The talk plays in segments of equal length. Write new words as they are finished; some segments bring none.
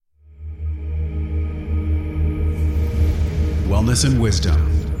Wellness and Wisdom,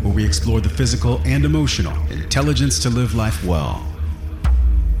 where we explore the physical and emotional intelligence to live life well.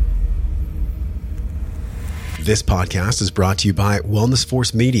 This podcast is brought to you by Wellness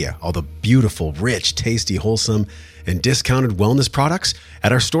Force Media, all the beautiful, rich, tasty, wholesome, and discounted wellness products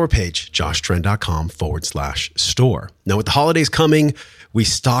at our store page, joshtrent.com/store. Now, with the holidays coming, we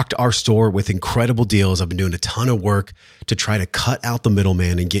stocked our store with incredible deals. I've been doing a ton of work to try to cut out the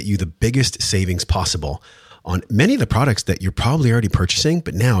middleman and get you the biggest savings possible on many of the products that you're probably already purchasing,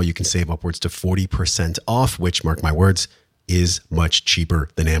 but now you can save upwards to 40% off, which, mark my words, is much cheaper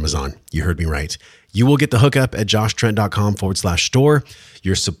than Amazon. You heard me right. You will get the hookup at joshtrent.com/store.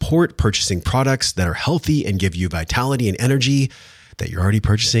 Your support purchasing products that are healthy and give you vitality and energy that you're already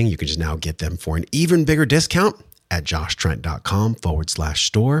purchasing. You can just now get them for an even bigger discount at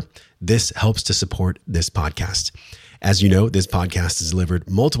joshtrent.com/store. This helps to support this podcast. As you know, this podcast is delivered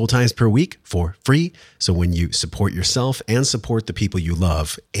multiple times per week for free. So when you support yourself and support the people you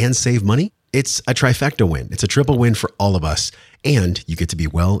love and save money, it's a trifecta win. It's a triple win for all of us. And you get to be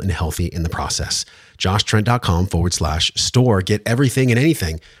well and healthy in the process. joshtrent.com/store. Get everything and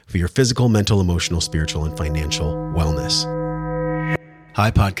anything for your physical, mental, emotional, spiritual, and financial wellness. Hi,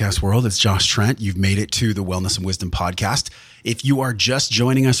 podcast world. It's Josh Trent. You've made it to the Wellness and Wisdom podcast. If you are just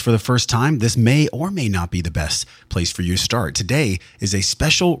joining us for the first time, this may or may not be the best place for you to start. Today is a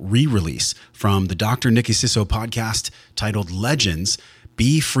special re-release from the Dr. Nikki Sisso podcast titled Legends,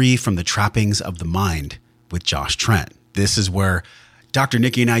 Be Free from the Trappings of the Mind with Josh Trent. This is where Dr.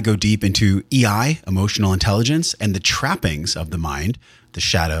 Nikki and I go deep into EI, emotional intelligence, and the trappings of the mind, the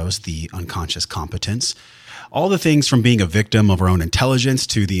shadows, the unconscious competence, all the things from being a victim of our own intelligence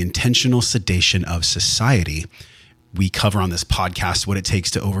to the intentional sedation of society. We cover on this podcast what it takes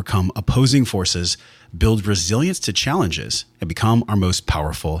to overcome opposing forces, build resilience to challenges, and become our most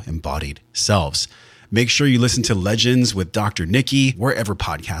powerful embodied selves. Make sure you listen to Legends with Dr. Nikki wherever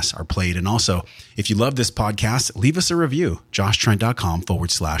podcasts are played. And also, if you love this podcast, leave us a review,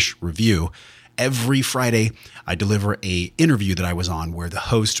 joshtrent.com/review. Every Friday, I deliver an interview that I was on where the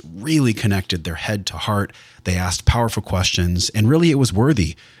host really connected their head to heart. They asked powerful questions, and really it was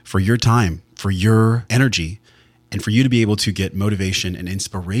worthy for your time, for your energy, and for you to be able to get motivation and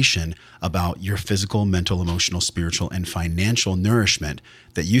inspiration about your physical, mental, emotional, spiritual, and financial nourishment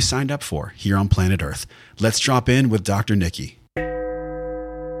that you signed up for here on planet Earth. Let's drop in with Dr. Nikki.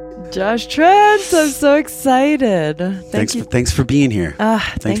 Josh Trent, I'm so excited. Thanks for being here.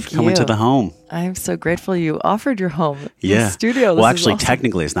 Thanks for coming to the home. I'm so grateful you offered your home. Yeah. The studio. Well, actually,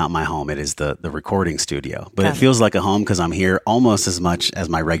 technically, it's not my home. It is the recording studio. But it feels like a home because I'm here almost as much as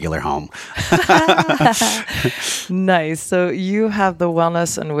my regular home. Nice. So you have the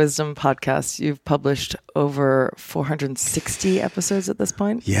Wellness and Wisdom podcast. You've published over 460 episodes at this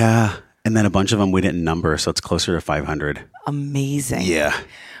point. Yeah. And then a bunch of them we didn't number, so it's closer to 500. Amazing. Yeah.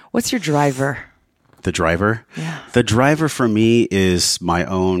 What's your driver? The driver? Yeah. The driver for me is my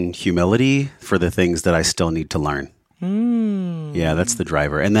own humility for the things that I still need to learn. Yeah, that's the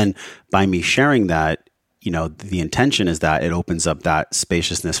driver. And then by me sharing that, you know, the intention is that it opens up that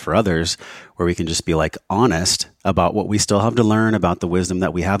spaciousness for others where we can just be like honest about what we still have to learn about the wisdom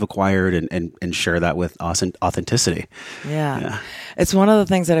that we have acquired and share that with authenticity. Yeah. It's one of the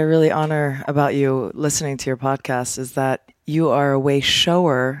things that I really honor about you listening to your podcast is that you are a way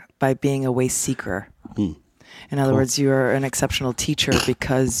shower by being a way seeker. In other words, you are an exceptional teacher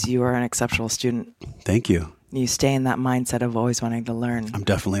because you are an exceptional student. Thank you. You stay in that mindset of always wanting to learn. I'm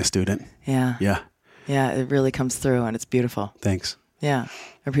definitely a student. Yeah. Yeah. Yeah, it really comes through and it's beautiful. Thanks. Yeah,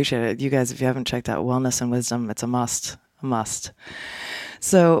 I appreciate it. You guys, if you haven't checked out Wellness and Wisdom, it's a must.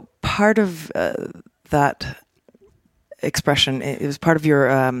 So part of that expression, it was part of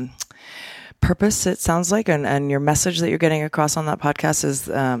your purpose, it sounds like, and your message that you're getting across on that podcast is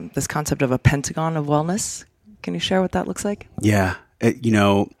this concept of a pentagon of wellness. Can you share what that looks like? Yeah.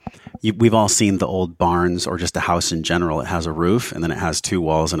 We've all seen the old barns or just a house in general. It has a roof and then it has two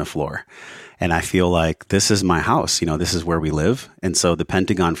walls and a floor. And I feel like this is my house, this is where we live. And so the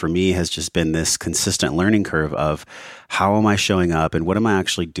Pentagon for me has just been this consistent learning curve of how am I showing up and what am I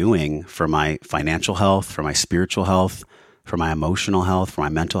actually doing for my financial health, for my spiritual health, for my emotional health, for my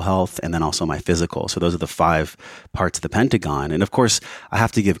mental health, and then also my physical. So those are the 5 parts of the Pentagon. And of course, I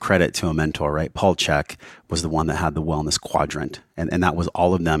have to give credit to a mentor, right? Paul Chek was the one that had the wellness quadrant. And that was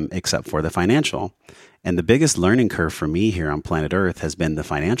all of them except for the financial. And the biggest learning curve for me here on planet Earth has been the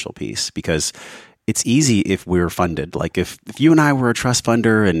financial piece because it's easy if we're funded. Like if you and I were a trust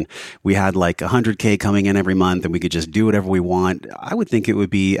funder and we had like $100K coming in every month and we could just do whatever we want, I would think it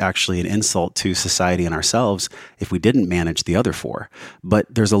would be actually an insult to society and ourselves if we didn't manage the other 4. But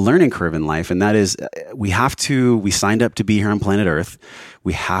there's a learning curve in life, and that is we signed up to be here on planet Earth.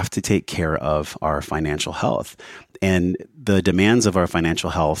 We have to take care of our financial health. And the demands of our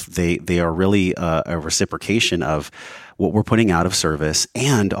financial health, they are really a reciprocation of what we're putting out of service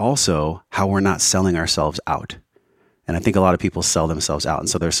and also how we're not selling ourselves out. And I think a lot of people sell themselves out. And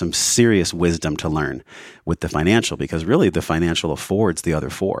so there's some serious wisdom to learn with the financial, because really the financial affords the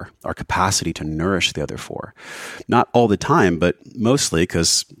other 4, our capacity to nourish the other 4. Not all the time, but mostly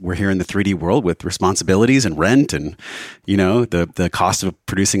because we're here in the 3D world with responsibilities and rent and, the cost of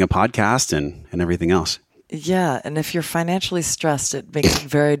producing a podcast and everything else. Yeah. And if you're financially stressed, it makes it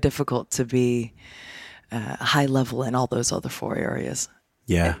very difficult to be high level in all those other 4 areas.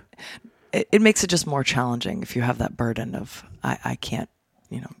 Yeah. It makes it just more challenging if you have that burden of, I can't,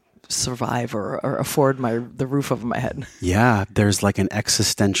 survive or afford the roof over my head. Yeah. There's like an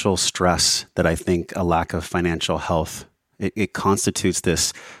existential stress that I think a lack of financial health, it constitutes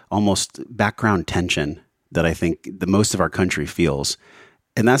this almost background tension that I think the most of our country feels.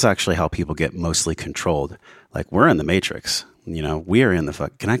 And that's actually how people get mostly controlled. Like, we're in the matrix. We are in the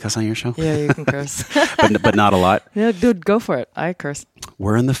fuck. Can I cuss on your show? Yeah, you can curse. but not a lot. Yeah, dude, go for it. I curse.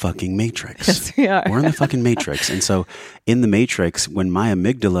 We're in the fucking matrix. Yes, we are. We're in the fucking matrix. And so in the matrix, when my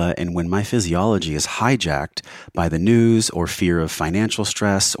amygdala and when my physiology is hijacked by the news or fear of financial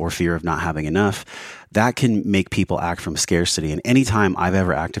stress or fear of not having enough, that can make people act from scarcity. And anytime I've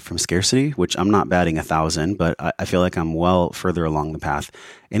ever acted from scarcity, which I'm not batting 1,000, but I feel like I'm well further along the path.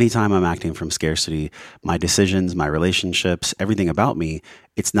 Anytime I'm acting from scarcity, my decisions, my relationships, everything about me,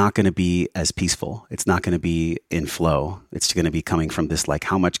 it's not going to be as peaceful. It's not going to be in flow. It's going to be coming from this, like,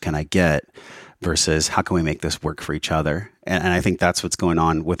 how much can I get versus how can we make this work for each other? And I think that's what's going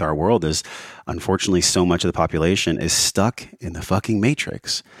on with our world is, unfortunately, so much of the population is stuck in the fucking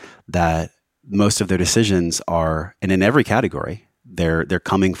matrix that most of their decisions are, and in every category, they're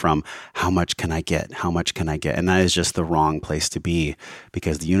coming from how much can I get? How much can I get? And that is just the wrong place to be,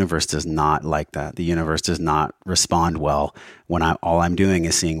 because the universe does not like that. The universe does not respond well when all I'm doing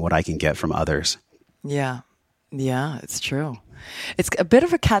is seeing what I can get from others. Yeah. Yeah, it's true. It's a bit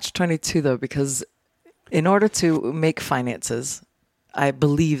of a catch-22 though, because in order to make finances, I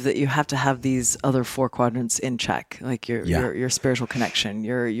believe that you have to have these other 4 quadrants in check, like your spiritual connection,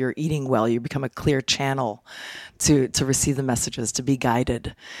 your eating well. You become a clear channel to receive the messages, to be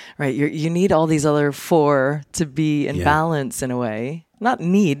guided, right? You need all these other 4 to be in balance in a way. Not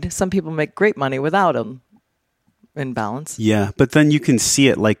need. Some people make great money without them in balance. Yeah, but then you can see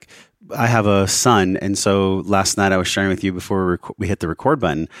it like, I have a son, and so last night I was sharing with you before we hit the record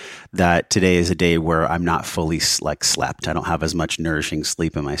button that today is a day where I'm not fully slept. I don't have as much nourishing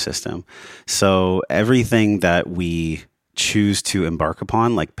sleep in my system. So everything that we choose to embark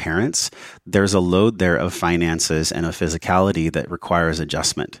upon, like parents, there's a load there of finances and a physicality that requires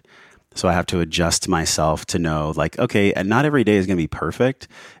adjustment. So I have to adjust myself to know, like, okay, and not every day is going to be perfect.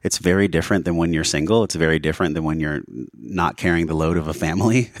 It's very different than when you're single. It's very different than when you're not carrying the load of a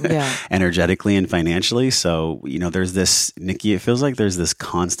family energetically and financially. So, there's this, Nikki, it feels like there's this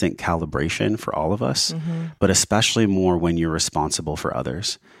constant calibration for all of us, but especially more when you're responsible for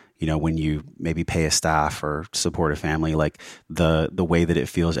others. When you maybe pay a staff or support a family, like the way that it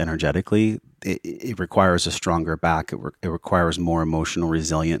feels energetically, it requires a stronger back. It requires more emotional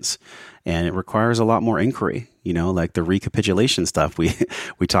resilience, and it requires a lot more inquiry, like the recapitulation stuff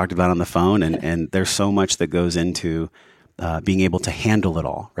we talked about on the phone. And there's so much that goes into being able to handle it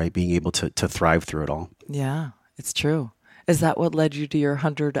all, right? Being able to thrive through it all. Yeah, it's true. Is that what led you to your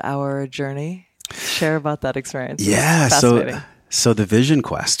 100-hour journey? Share about that experience. Yeah. So the Vision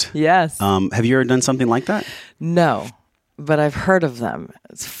Quest. Yes. Have you ever done something like that? No, but I've heard of them.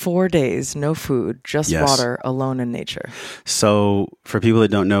 It's 4 days, no food, just water, alone in nature. So for people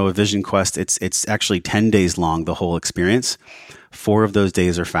that don't know, a Vision Quest, it's actually 10 days long, the whole experience. 4 of those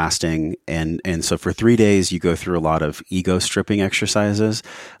days are fasting. And so for 3 days, you go through a lot of ego stripping exercises,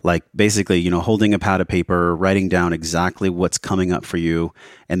 like basically, holding a pad of paper, writing down exactly what's coming up for you.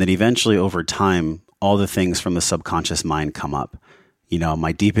 And then eventually over time, all the things from the subconscious mind come up.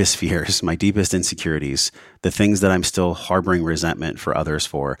 My deepest fears, my deepest insecurities, the things that I'm still harboring resentment for others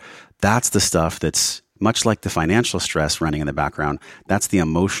for. That's the stuff that's much like the financial stress running in the background. That's the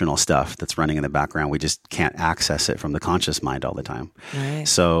emotional stuff that's running in the background. We just can't access it from the conscious mind all the time. Right.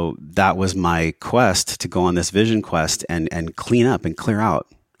 So that was my quest to go on this Vision Quest and clean up and clear out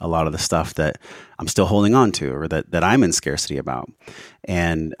a lot of the stuff that I'm still holding on to, or that I'm in scarcity about.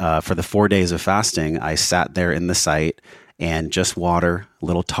 And for the 4 days of fasting, I sat there in the site and just water, a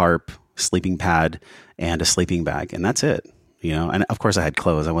little tarp, sleeping pad, and a sleeping bag. And that's it, and of course I had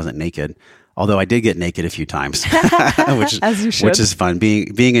clothes. I wasn't naked. Although I did get naked a few times, which is fun.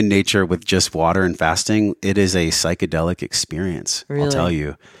 Being in nature with just water and fasting, it is a psychedelic experience. Really? I'll tell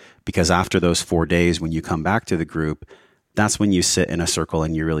you, because after those 4 days, when you come back to the group, that's when you sit in a circle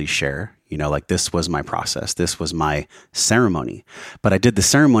and you really share. Like, this was my process. This was my ceremony. But I did the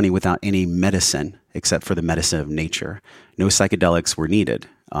ceremony without any medicine except for the medicine of nature. No psychedelics were needed.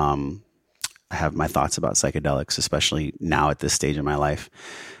 I have my thoughts about psychedelics, especially now at this stage in my life.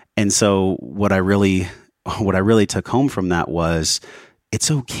 And so what I really took home from that was, it's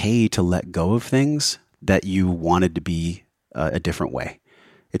okay to let go of things that you wanted to be a different way.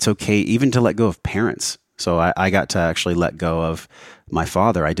 It's okay even to let go of parents. So I got to actually let go of my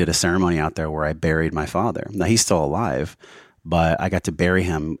father. I did a ceremony out there where I buried my father. Now, he's still alive, but I got to bury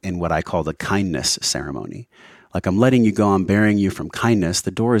him in what I call the kindness ceremony. Like, I'm letting you go, I'm burying you from kindness.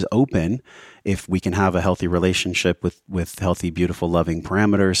 The door is open if we can have a healthy relationship with healthy, beautiful, loving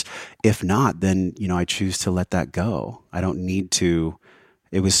parameters. If not, then, I choose to let that go. I don't need to.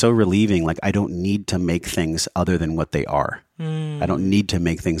 It was so relieving. Like, I don't need to make things other than what they are. I don't need to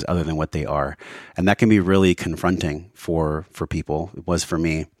make things other than what they are. And that can be really confronting for people. It was for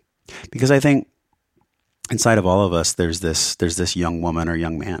me, because I think inside of all of us, there's this young woman or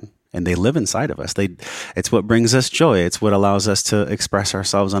young man, and they live inside of us. It's what brings us joy. It's what allows us to express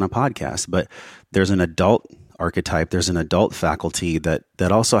ourselves on a podcast. But there's an adult archetype. There's an adult faculty that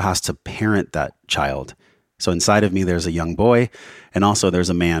also has to parent that child. So inside of me, there's a young boy, and also there's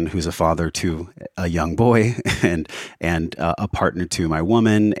a man who's a father to a young boy, and a partner to my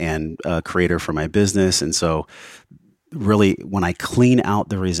woman, and a creator for my business. And so really, when I clean out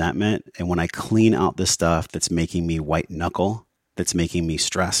the resentment, and when I clean out the stuff that's making me white knuckle, that's making me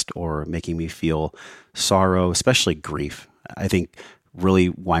stressed or making me feel sorrow, especially grief, I think really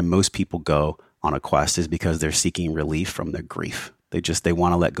why most people go on a quest is because they're seeking relief from their grief. They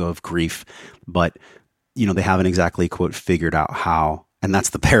want to let go of grief, but they haven't exactly, quote, figured out how. And that's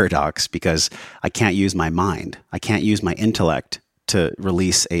the paradox, because I can't use my mind. I can't use my intellect to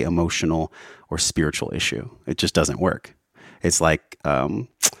release a emotional or spiritual issue. It just doesn't work. It's like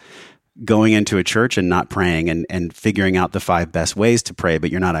going into a church and not praying, and figuring out the 5 best ways to pray, but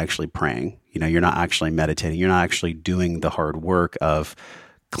you're not actually praying. You're not actually meditating. You're not actually doing the hard work of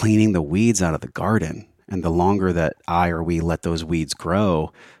cleaning the weeds out of the garden. And the longer that we let those weeds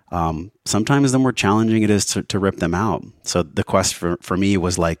grow, sometimes the more challenging it is to rip them out. So the quest for me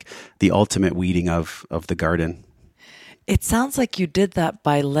was like the ultimate weeding of the garden. It sounds like you did that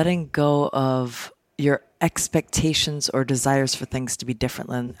by letting go of your expectations or desires for things to be different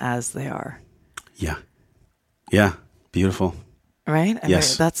than as they are. Yeah. Beautiful. Right?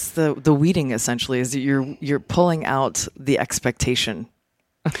 Yes. That's the weeding, essentially, is that you're pulling out the expectation.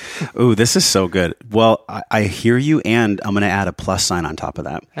 Oh, this is so good. Well, I hear you, and I'm going to add a plus sign on top of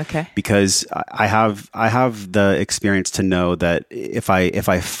that. Okay. Because I have the experience to know that if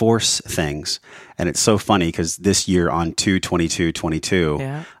I force things, and it's so funny because this year on 2/22/22,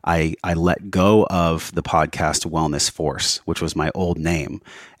 yeah, I let go of the podcast Wellness Force, which was my old name,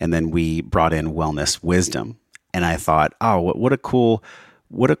 and then we brought in Wellness Wisdom, and I thought, oh, what a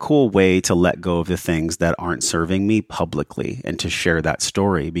cool way to let go of the things that aren't serving me publicly, and to share that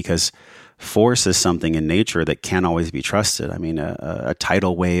story, because force is something in nature that can't always be trusted. I mean, a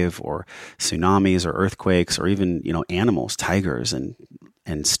tidal wave, or tsunamis, or earthquakes, or even, animals, tigers and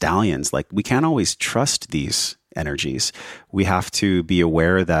stallions. Like, we can't always trust these energies. We have to be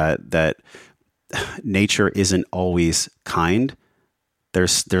aware that nature isn't always kind.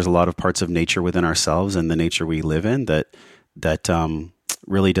 There's a lot of parts of nature within ourselves and the nature we live in that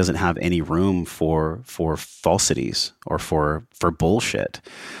really doesn't have any room for falsities or for bullshit.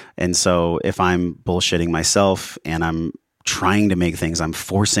 And so if I'm bullshitting myself and I'm trying to make things, I'm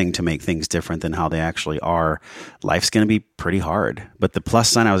forcing to make things different than how they actually are, life's going to be pretty hard. But the plus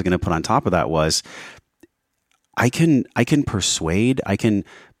sign I was going to put on top of that was I can persuade, I can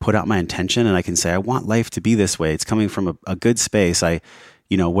put out my intention, and I can say, I want life to be this way. It's coming from a good space.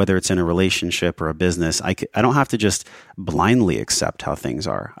 Whether it's in a relationship or a business, I don't have to just blindly accept how things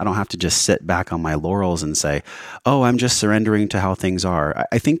are. I don't have to just sit back on my laurels and say, oh, I'm just surrendering to how things are.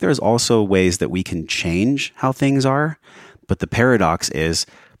 I think there's also ways that we can change how things are. But the paradox is,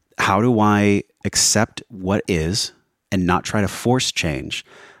 how do I accept what is and not try to force change,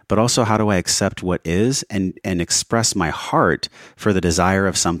 but also how do I accept what is and express my heart for the desire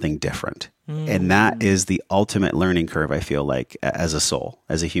of something different. And that is the ultimate learning curve, I feel like, as a soul,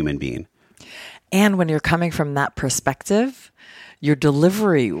 as a human being. And when you're coming from that perspective, your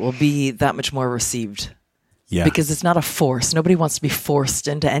delivery will be that much more received. Yeah. Because it's not a force. Nobody wants to be forced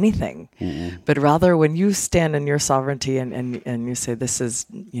into anything. But rather when you stand in your sovereignty and you say, this is,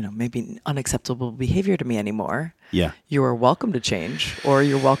 maybe unacceptable behavior to me anymore. Yeah. You are welcome to change, or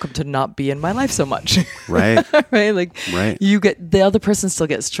you're welcome to not be in my life so much. Right. Right. Like the other person still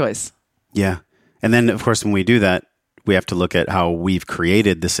gets choice. Yeah. And then of course, when we do that, we have to look at how we've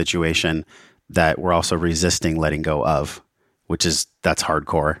created the situation that we're also resisting letting go of. That's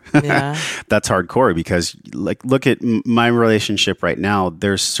hardcore. Yeah. That's hardcore because look at my relationship right now.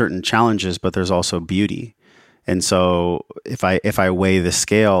 There's certain challenges, but there's also beauty. And so if I weigh the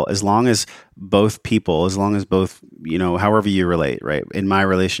scale, as long as both, however you relate, right? In my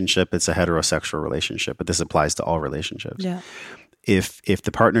relationship, it's a heterosexual relationship, but this applies to all relationships. Yeah. If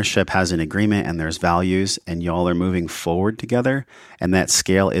the partnership has an agreement and there's values and y'all are moving forward together and that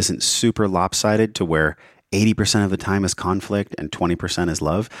scale isn't super lopsided to where 80% of the time is conflict and 20% is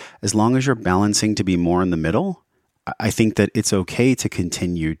love, as long as you're balancing to be more in the middle, I think that it's okay to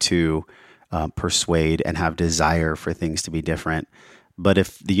continue to persuade and have desire for things to be different. But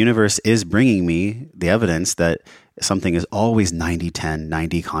if the universe is bringing me the evidence that something is always 90-10,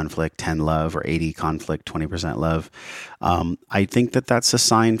 90 conflict, 10 love, or 80 conflict, 20% love, I think that that's a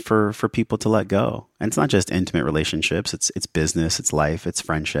sign for people to let go. And it's not just intimate relationships, it's business, it's life, it's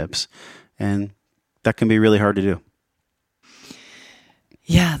friendships. And that can be really hard to do.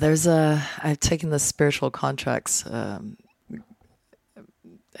 Yeah, I've taken the spiritual contracts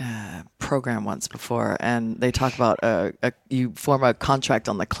program once before, and they talk about you form a contract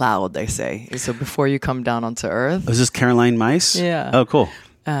on the cloud, they say. So before you come down onto earth. Is this Caroline Myss? Yeah. Oh, cool.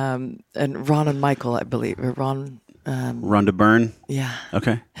 And Ron and Michael, I believe. Rhonda Byrne? Yeah.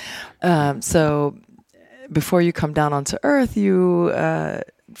 Okay. So before you come down onto earth, you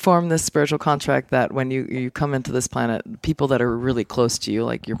form this spiritual contract that when you come into this planet, people that are really close to you,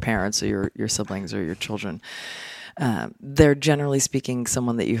 like your parents or your siblings or your children, they're generally speaking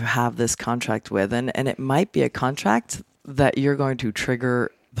someone that you have this contract with, and it might be a contract that you're going to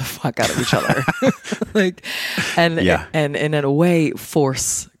trigger the fuck out of each other, and in a way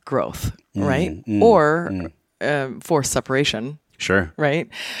force growth, right? Or force separation. Sure. Right?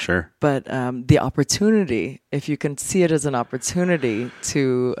 Sure. But the opportunity, if you can see it as an opportunity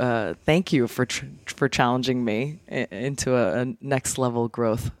to thank you for challenging me into a next level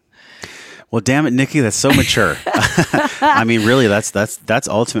growth. Well, damn it, Nikki, that's so mature. I mean, really, that's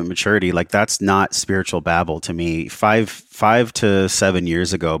ultimate maturity. Like, that's not spiritual babble to me. 5 to 7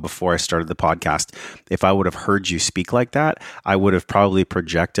 years ago, before I started the podcast, if I would have heard you speak like that, I would have probably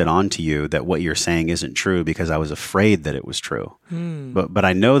projected onto you that what you're saying isn't true because I was afraid that it was true. But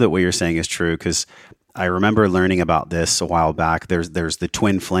I know that what you're saying is true because I remember learning about this a while back. There's the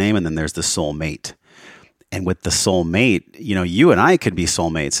twin flame, and then there's the soulmate. And with the soulmate, you and I could be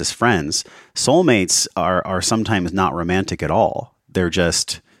soulmates as friends. Soulmates are sometimes not romantic at all. They're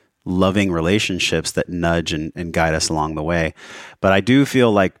just loving relationships that nudge and guide us along the way. But I do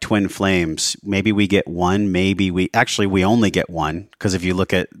feel like twin flames, maybe we get one, maybe we only get one. Because if you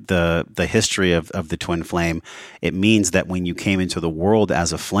look at the history of the twin flame, it means that when you came into the world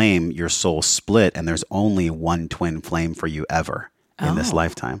as a flame, your soul split and there's only one twin flame for you ever. In this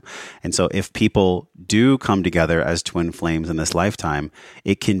lifetime. And so if people do come together as twin flames in this lifetime,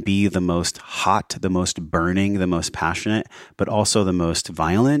 it can be the most hot, the most burning, the most passionate, but also the most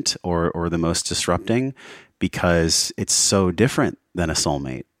violent or the most disrupting, because it's so different than a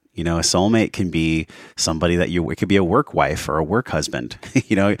soulmate. A soulmate can be somebody that it could be a work wife or a work husband.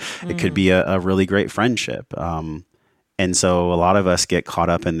 It could be a really great friendship. And so a lot of us get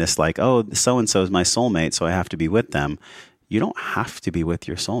caught up in this, like, oh, so-and-so is my soulmate, so I have to be with them. You don't have to be with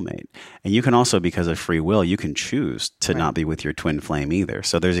your soulmate. And you can also, because of free will, you can choose to not be with your twin flame either.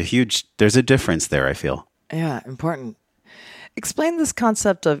 So there's a difference there, I feel. Yeah, important. Explain this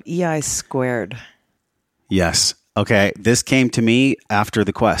concept of EI squared. Yes. Okay. This came to me after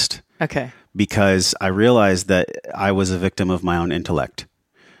the quest. Okay. Because I realized that I was a victim of my own intellect.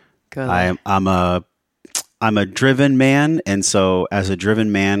 Good. I'm a driven man, and so as a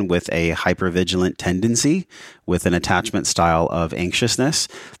driven man with a hypervigilant tendency, with an attachment style of anxiousness,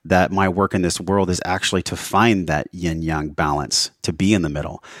 that my work in this world is actually to find that yin-yang balance, to be in the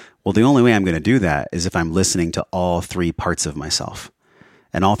middle. Well, the only way I'm going to do that is if I'm listening to all three parts of myself.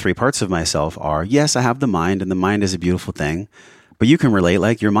 And all three parts of myself are, yes, I have the mind, and the mind is a beautiful thing, But you can relate,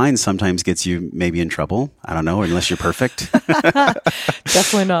 like your mind sometimes gets you maybe in trouble. I don't know, unless you're perfect.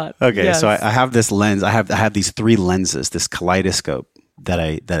 Definitely not. Okay. Yes. So I have this lens. I have these three lenses, this kaleidoscope that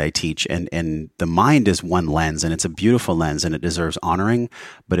I teach, and the mind is one lens, and it's a beautiful lens, and it deserves honoring.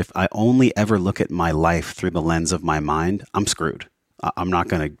 But if I only ever look at my life through the lens of my mind, I'm screwed. I'm not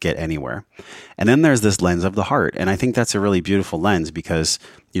going to get anywhere. And then there's this lens of the heart. And I think that's a really beautiful lens because,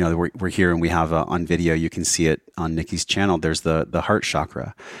 we're here and we have on video, you can see it on Nikki's channel. There's the heart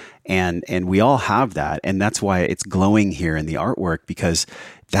chakra. And we all have that. And that's why it's glowing here in the artwork, because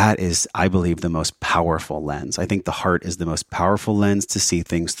that is, I believe, the most powerful lens. I think the heart is the most powerful lens to see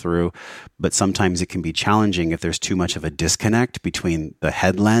things through. But sometimes it can be challenging if there's too much of a disconnect between the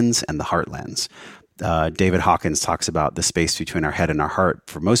head lens and the heart lens. David Hawkins talks about the space between our head and our heart,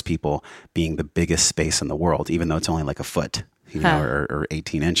 for most people, being the biggest space in the world, even though it's only like a foot, or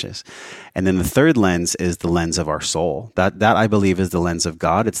 18 inches. And then the third lens is the lens of our soul. That I believe is the lens of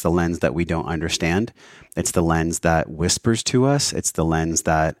God. It's the lens that we don't understand. It's the lens that whispers to us. It's the lens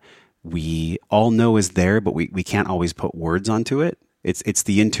that we all know is there, but we can't always put words onto it. It's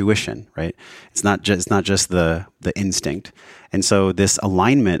the intuition, right? It's not just the instinct. And so this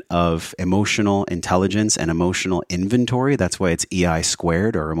alignment of emotional intelligence and emotional inventory, that's why it's EI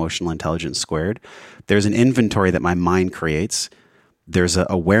squared, or emotional intelligence squared. There's an inventory that my mind creates. There's an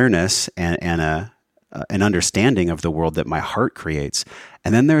awareness and an understanding of the world that my heart creates.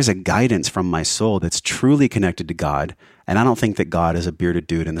 And then there's a guidance from my soul that's truly connected to God. And I don't think that God is a bearded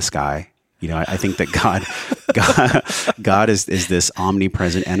dude in the sky. I think that God is this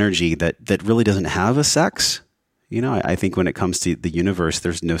omnipresent energy that really doesn't have a sex. I think when it comes to the universe,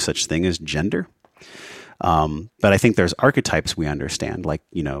 there's no such thing as gender. But I think there's archetypes we understand, like,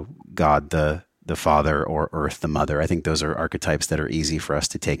 God, the father, or Earth, the mother. I think those are archetypes that are easy for us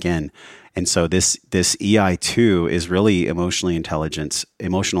to take in. And so this EI2 is really emotional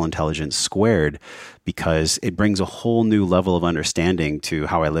intelligence squared, because it brings a whole new level of understanding to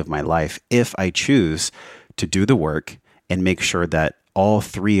how I live my life if I choose to do the work and make sure that all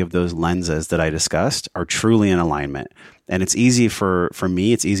three of those lenses that I discussed are truly in alignment. And it's easy for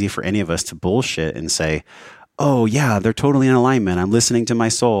me, it's easy for any of us to bullshit and say, oh yeah, they're totally in alignment. I'm listening to my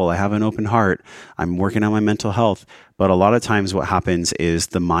soul. I have an open heart. I'm working on my mental health. But a lot of times what happens is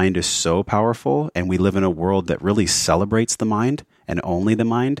the mind is so powerful, and we live in a world that really celebrates the mind and only the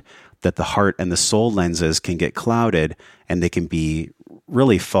mind, that the heart and the soul lenses can get clouded, and they can be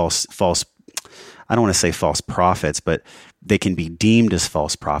really false, I don't want to say false prophets, but they can be deemed as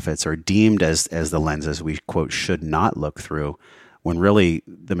false prophets, or deemed as the lenses we, quote, should not look through, when really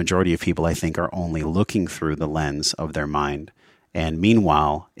the majority of people, I think, are only looking through the lens of their mind. And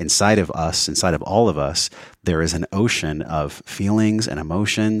meanwhile, inside of all of us, there is an ocean of feelings and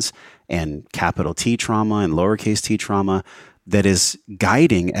emotions and capital T trauma and lowercase t trauma that is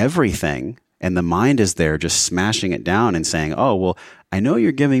guiding everything. And the mind is there just smashing it down and saying, oh, well, I know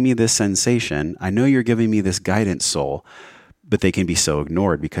you're giving me this sensation. I know you're giving me this guidance, soul. But they can be so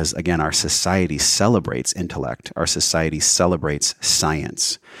ignored because, again, our society celebrates intellect. Our society celebrates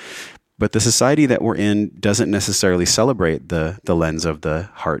science. But the society that we're in doesn't necessarily celebrate the lens of the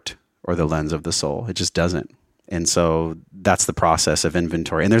heart or the lens of the soul. It just doesn't. And so that's the process of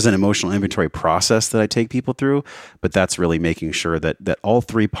inventory. And there's an emotional inventory process that I take people through, but that's really making sure that all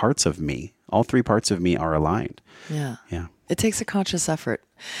three parts of me are aligned. Yeah. Yeah. It takes a conscious effort.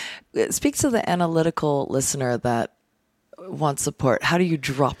 It speaks to the analytical listener that wants support. How do you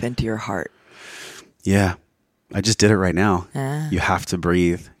drop into your heart? Yeah. I just did it right now. You have to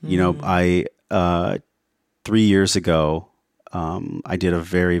breathe. I 3 years ago, I did a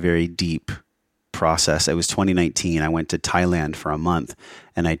very, very deep process. It was 2019. I went to Thailand for a month,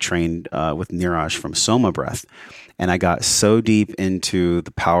 and I trained with Niraj from Soma Breath. And I got so deep into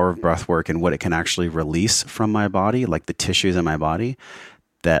the power of breath work and what it can actually release from my body, like the tissues in my body,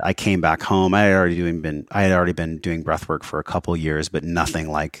 that I came back home. I had already been doing breath work for a couple years, but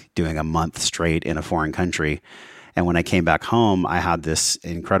nothing like doing a month straight in a foreign country. And when I came back home, I had this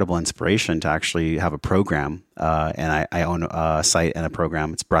incredible inspiration to actually have a program. And I own a site and a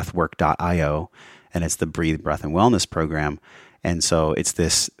program. It's breathwork.io, and it's the Breathe, Breath, and Wellness program. And so it's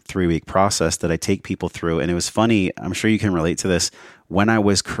this 3-week process that I take people through. And it was funny. I'm sure you can relate to this. When I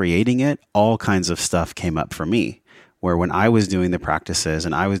was creating it, all kinds of stuff came up for me. Where when I was doing the practices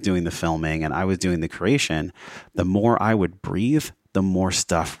and I was doing the filming and I was doing the creation, the more I would breathe, the more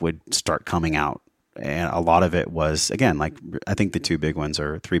stuff would start coming out. And a lot of it was, again, like I think the 3 big ones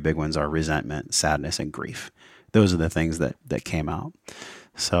are resentment, sadness, and grief. Those are the things that came out.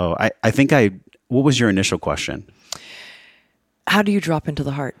 So I think what was your initial question? How do you drop into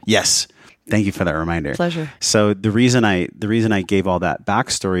the heart? Yes. Thank you for that reminder. Pleasure. So the reason I gave all that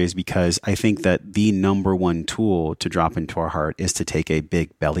backstory is because I think that the number one tool to drop into our heart is to take a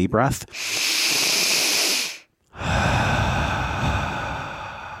big belly breath.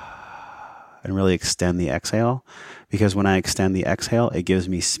 And really extend the exhale, because when I extend the exhale, it gives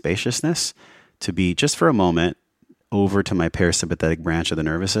me spaciousness to be just for a moment over to my parasympathetic branch of the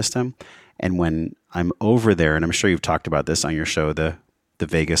nervous system. And when I'm over there, and I'm sure you've talked about this on your show, the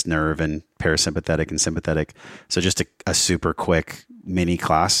vagus nerve and parasympathetic and sympathetic. So just a super quick mini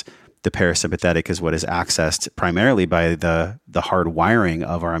class. The parasympathetic is what is accessed primarily by the hard wiring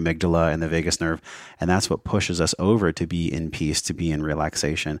of our amygdala and the vagus nerve. And that's what pushes us over to be in peace, to be in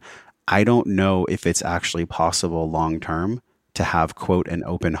relaxation. I don't know if it's actually possible long-term to have, quote, an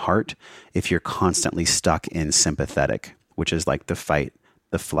open heart if you're constantly stuck in sympathetic, which is like the fight,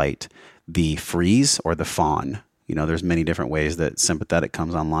 the flight, the freeze, or the fawn. There's many different ways that sympathetic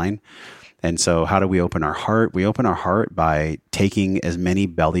comes online. And so how do we open our heart? We open our heart by taking as many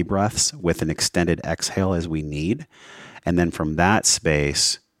belly breaths with an extended exhale as we need. And then from that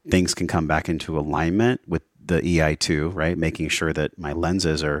space, things can come back into alignment with the EI2, right? Making sure that my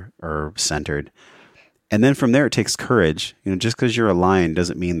lenses are centered. And then from there, it takes courage. Just because you're aligned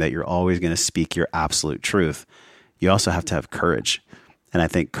doesn't mean that you're always going to speak your absolute truth. You also have to have courage. And I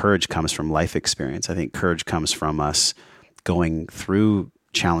think courage comes from life experience. I think courage comes from us going through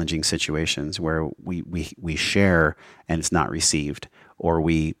challenging situations where we share and it's not received, or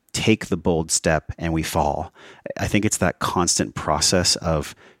we take the bold step and we fall. I think it's that constant process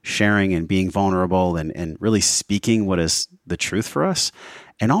of sharing and being vulnerable and really speaking what is the truth for us,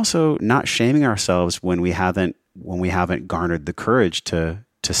 and also not shaming ourselves when we haven't garnered the courage to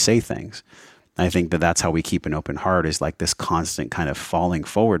say things. I think that that's how we keep an open heart, is like this constant kind of falling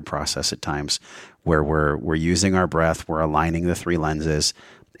forward process at times where we're using our breath, we're aligning the three lenses,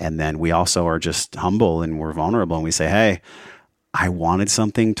 and then we also are just humble and we're vulnerable and we say, hey, I wanted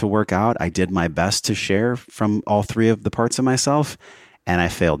something to work out. I did my best to share from all three of the parts of myself, and I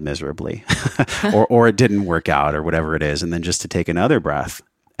failed miserably or it didn't work out or whatever it is. And then just to take another breath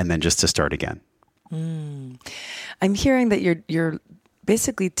and then just to start again. I'm hearing that you're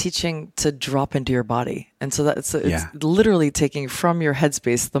basically teaching to drop into your body. And so it's literally taking from your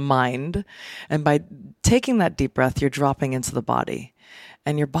headspace, the mind. And by taking that deep breath, you're dropping into the body.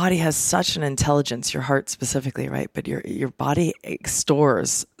 And your body has such an intelligence, your heart specifically, right? But your body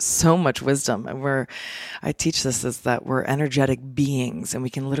stores so much wisdom. And I teach this is that we're energetic beings, and we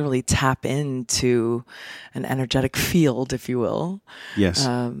can literally tap into an energetic field, if you will. Yes.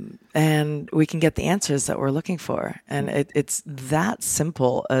 And we can get the answers that we're looking for. And it's that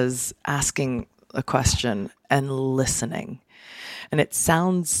simple as asking a question and listening. And it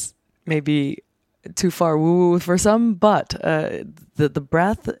sounds maybe too far woo-woo for some, but the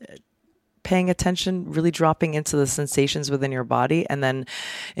breath, paying attention, really dropping into the sensations within your body, and then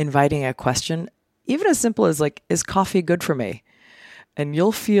inviting a question, even as simple as like, is coffee good for me? And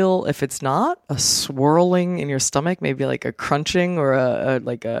you'll feel, if it's not, a swirling in your stomach, maybe like a crunching or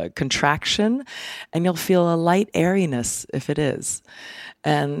a contraction, and you'll feel a light airiness if it is.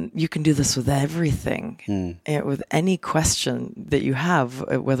 And you can do this with everything, with any question that you have,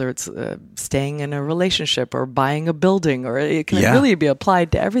 whether it's staying in a relationship or buying a building, or it can really be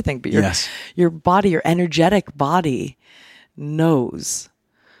applied to everything. But your body, your energetic body knows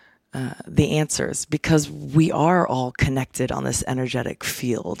the answers, because we are all connected on this energetic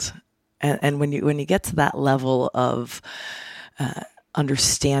field. And when you get to that level of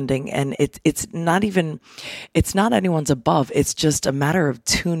understanding, and it's not anyone's above, it's just a matter of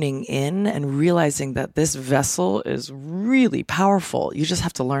tuning in and realizing that this vessel is really powerful. You just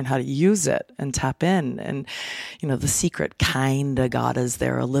have to learn how to use it and tap in. And the secret kind of got us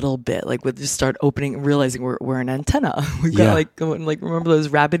there a little bit, like with just start opening, realizing we're an antenna. We've got like remember those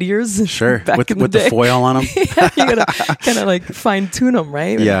rabbit ears? Sure. Back with in the the foil on them. You gotta kind of like fine tune them,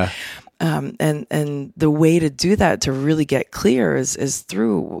 right? Yeah. And the way to do that, to really get clear, is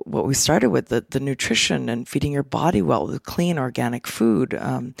through what we started with, the nutrition and feeding your body well with clean organic food,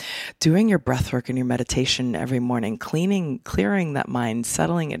 doing your breath work and your meditation every morning, clearing that mind,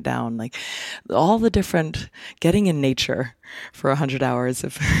 settling it down, like all the different, getting in nature for 100 hours.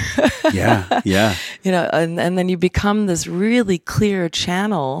 Yeah. And then you become this really clear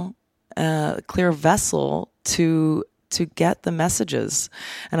channel, clear vessel to get the messages.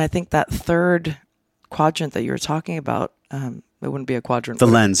 And I think that third quadrant that you were talking about, it wouldn't be a quadrant. The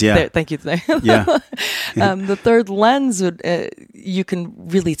lens, yeah. Thank you. Yeah. The third lens you can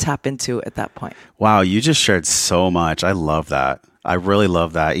really tap into at that point. Wow, you just shared so much. I love that. I really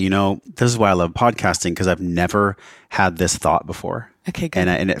love that. This is why I love podcasting, because I've never had this thought before. Okay, good.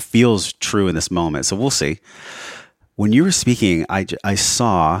 And it feels true in this moment. So we'll see. When you were speaking, I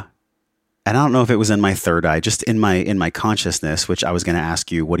saw, and I don't know if it was in my third eye, just in my consciousness, which I was going to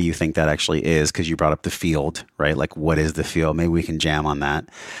ask you, what do you think that actually is? Because you brought up the field, right? Like, what is the field? Maybe we can jam on that.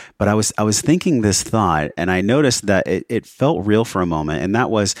 But I was thinking this thought, and I noticed that it felt real for a moment. And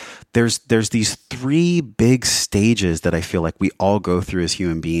that was, there's these three big stages that I feel like we all go through as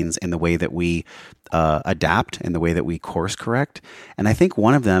human beings in the way that we adapt, in the way that we course correct. And I think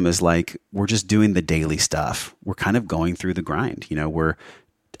one of them is like, we're just doing the daily stuff. We're kind of going through the grind. We're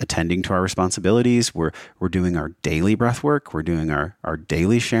attending to our responsibilities. We're doing our daily breath work. We're doing our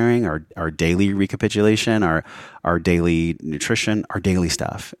daily sharing, our daily recapitulation, our daily nutrition, our daily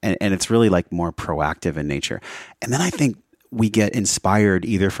stuff. And it's really like more proactive in nature. And then I think we get inspired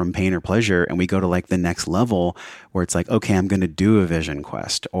either from pain or pleasure, and we go to like the next level where it's like, okay, I'm going to do a vision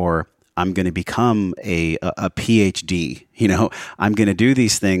quest, or I'm going to become a PhD. I'm going to do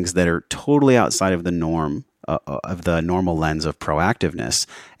these things that are totally outside of the norm, of the normal lens of proactiveness,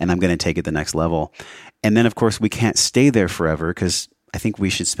 and I'm going to take it the next level. And then, of course, we can't stay there forever, because I think we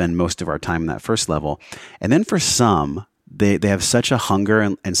should spend most of our time in that first level. And then for some, they have such a hunger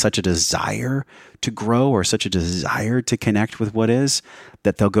and such a desire to grow, or such a desire to connect with what is,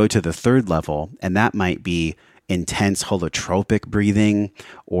 that they'll go to the third level, and that might be intense holotropic breathing,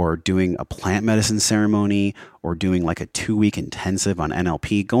 or doing a plant medicine ceremony, or doing like a 2-week intensive on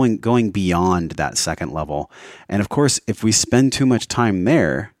NLP, going beyond that second level. And of course, if we spend too much time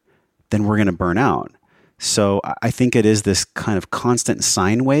there, then we're going to burn out. So I think it is this kind of constant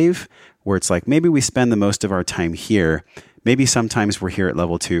sine wave where it's like, maybe we spend the most of our time here. Maybe sometimes we're here at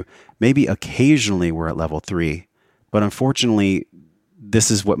level 2. Maybe occasionally we're at level 3. But unfortunately,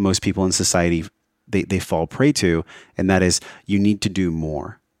 this is what most people in society they fall prey to, and that is, you need to do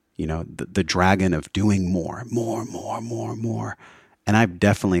more. The dragon of doing more. And I've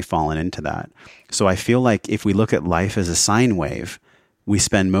definitely fallen into that. So I feel like if we look at life as a sine wave, we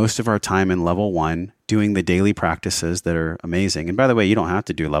spend most of our time in level 1 doing the daily practices that are amazing. And by the way, you don't have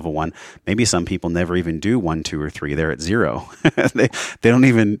to do level 1. Maybe some people never even do 1, 2, or 3. They're at 0. they don't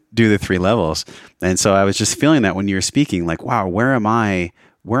even do the 3 levels. And so I was just feeling that when you were speaking, like, wow, where am I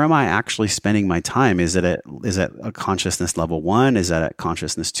actually spending my time? Is it at a consciousness level 1? Is that at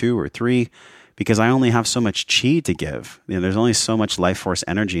consciousness 2 or 3? Because I only have so much chi to give. There's only so much life force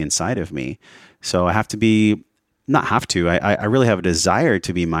energy inside of me. So I have to be, I really have a desire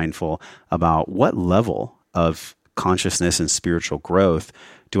to be mindful about what level of consciousness and spiritual growth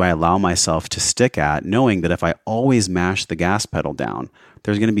do I allow myself to stick at, knowing that if I always mash the gas pedal down,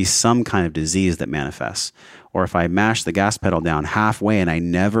 there's going to be some kind of disease that manifests. Or if I mash the gas pedal down halfway and I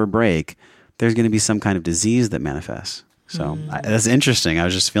never brake, there's going to be some kind of disease that manifests. So that's interesting. I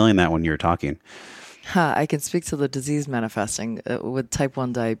was just feeling that when you were talking. I can speak to the disease manifesting. With type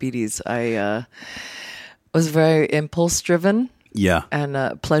 1 diabetes, I was very impulse driven. Yeah. And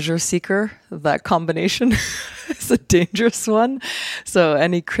a pleasure seeker. That combination is a dangerous one. So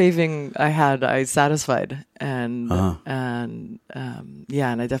any craving I had, I satisfied. And and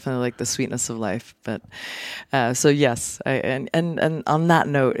I definitely like the sweetness of life. But so yes, and on that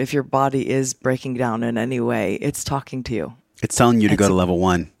note, if your body is breaking down in any way, it's talking to you. It's telling you to go to level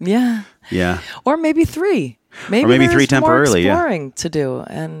 1. Yeah. Yeah. Or maybe 3. Maybe 3 temporarily. More exploring to do,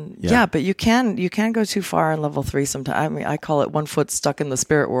 and but you can go too far in level 3 sometimes. I mean, I call it 1 foot stuck in the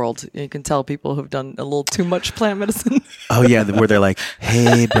spirit world. You can tell people who've done a little too much plant medicine. Oh yeah, where they're like,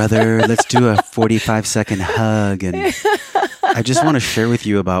 "Hey brother, let's do a 45-second hug," and I just want to share with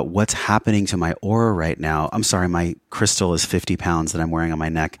you about what's happening to my aura right now. I'm sorry, my crystal is 50 pounds that I'm wearing on my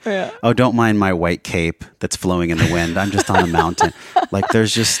neck. Yeah. Oh, don't mind my white cape that's flowing in the wind. I'm just on a mountain. Like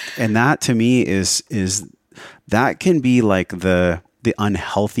there's just, and that to me is that can be like the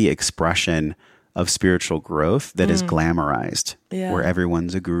unhealthy expression of spiritual growth that is glamorized, where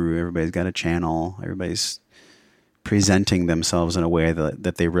everyone's a guru, everybody's got a channel, everybody's presenting themselves in a way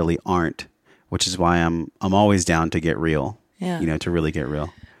that they really aren't, which is why I'm always down to get real, to really get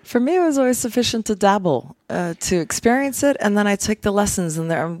real. For me, it was always sufficient to dabble, to experience it, and then I take the lessons,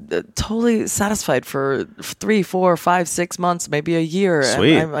 and I'm totally satisfied for 3, 4, 5, 6 months, maybe a year.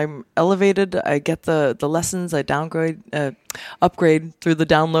 Sweet. I'm elevated. I get the lessons. I upgrade through the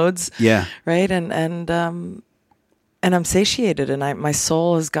downloads. Yeah. Right. And I'm satiated, and my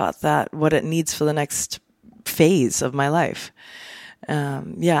soul has got what it needs for the next phase of my life.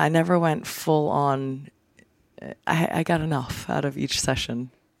 I never went full on. I got enough out of each session.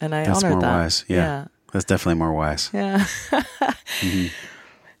 And I That's honored more that. wise. Yeah. That's definitely more wise. Yeah.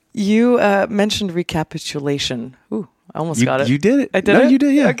 You mentioned recapitulation. Ooh, I almost got it. You did it. I did no, it? You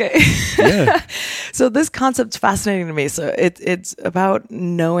did, yeah. Okay. Yeah. So this concept's fascinating to me. So it's about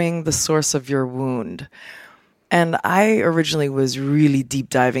knowing the source of your wound. And I originally was really deep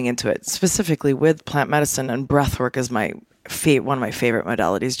diving into it, specifically with plant medicine, and breath work is one of my favorite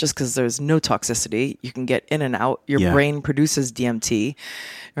modalities, just because there's no toxicity. You can get in and out. Your brain produces DMT,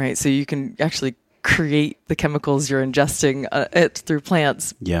 right? So you can actually create the chemicals you're ingesting it through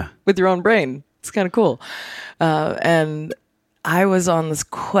plants with your own brain. It's kind of cool. And I was on this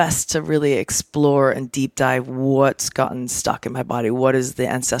quest to really explore and deep dive what's gotten stuck in my body. What is the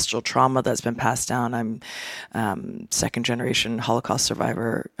ancestral trauma that's been passed down? I'm second generation Holocaust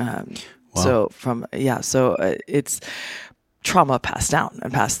survivor. So it's trauma passed down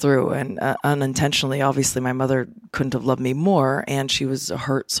and passed through, and unintentionally, obviously my mother couldn't have loved me more, and she was a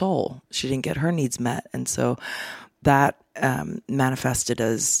hurt soul. She didn't get her needs met. And so that manifested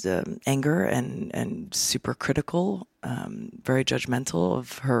as anger and super critical, very judgmental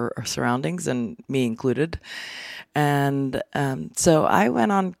of her surroundings, and me included. And so I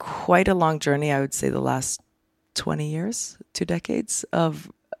went on quite a long journey, I would say the last 20 years, 2 decades,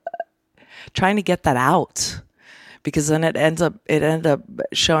 of trying to get that out. Because then it ended up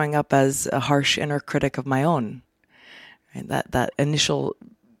showing up as a harsh inner critic of my own. And that initial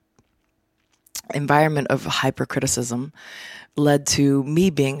environment of hypercriticism led to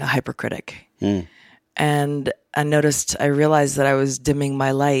me being a hypercritic. And I realized that I was dimming my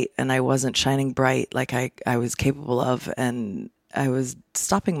light, and I wasn't shining bright like I was capable of, and I was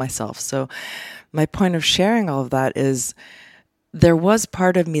stopping myself. So my point of sharing all of that is, there was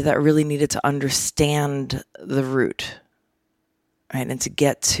part of me that really needed to understand the root, right? And to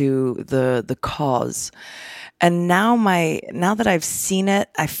get to the cause. And now that I've seen it,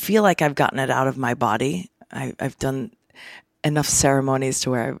 I feel like I've gotten it out of my body. I've done enough ceremonies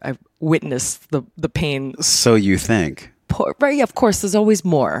to where I've witnessed the pain. So you think? Right, of course, there's always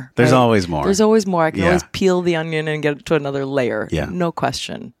more. There's right? always more. There's always more. I can always peel the onion and get to another layer. Yeah. No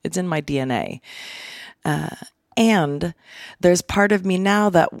question. It's in my DNA. And there's part of me now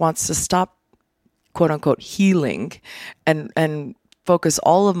that wants to stop, quote unquote, healing and focus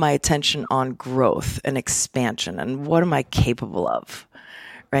all of my attention on growth and expansion and what am I capable of,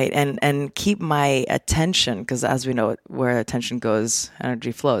 right? And keep my attention, because as we know, where attention goes,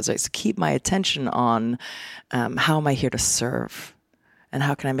 energy flows, right? So keep my attention on how am I here to serve, and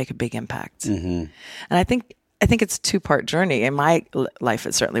how can I make a big impact? And I think it's a 2-part journey. In my life,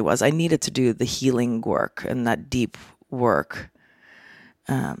 it certainly was. I needed to do the healing work and that deep work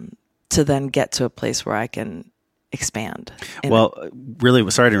to then get to a place where I can expand. Well, really,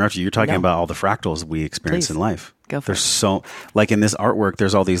 sorry to interrupt you. You're talking about all the fractals we experience in life. Go for there's it. So, like in this artwork,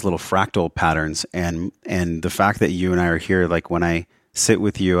 there's all these little fractal patterns, and the fact that you and I are here, like when I sit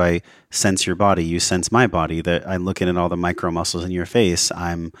with you, I sense your body, you sense my body, that I'm looking at all the micro muscles in your face.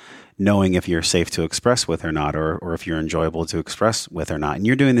 I'm knowing if you're safe to express with or not, or if you're enjoyable to express with or not. And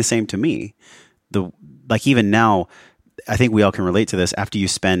you're doing the same to me. Like even now, I think we all can relate to this. After you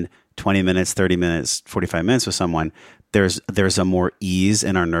spend 20 minutes, 30 minutes, 45 minutes with someone, there's a more ease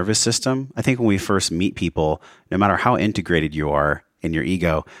in our nervous system. I think when we first meet people, no matter how integrated you are in your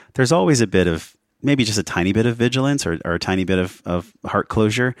ego, there's always a bit of, maybe just a tiny bit of vigilance or a tiny bit of heart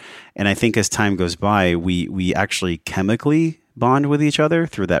closure. And I think as time goes by, we actually chemically bond with each other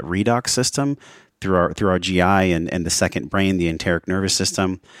through that redox system, through our GI and the second brain, the enteric nervous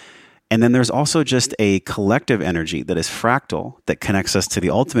system. And then there's also just a collective energy that is fractal that connects us to the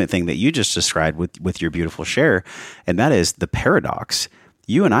ultimate thing that you just described with your beautiful share. And that is the paradox.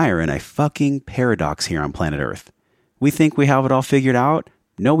 You and I are in a fucking paradox here on planet Earth. We think we have it all figured out.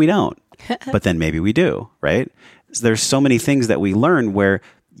 No, we don't. But then maybe we do, right? So there's so many things that we learn where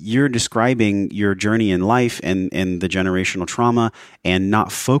you're describing your journey in life and the generational trauma and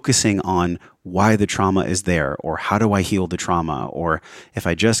not focusing on why the trauma is there, or how do I heal the trauma, or if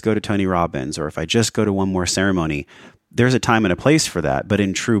I just go to Tony Robbins, or if I just go to one more ceremony. There's a time and a place for that. But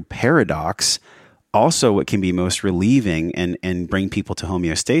in true paradox, also what can be most relieving and bring people to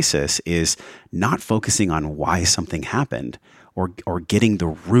homeostasis is not focusing on why something happened or getting the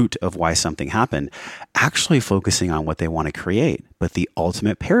root of why something happened, actually focusing on what they want to create. But the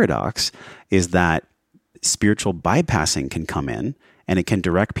ultimate paradox is that spiritual bypassing can come in, and it can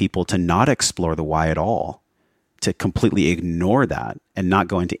direct people to not explore the why at all, to completely ignore that and not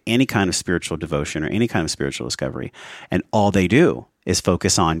go into any kind of spiritual devotion or any kind of spiritual discovery. And all they do is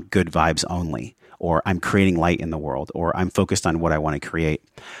focus on good vibes only, or I'm creating light in the world, or I'm focused on what I want to create.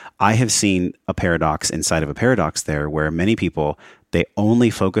 I have seen a paradox inside of a paradox there, where many people, they only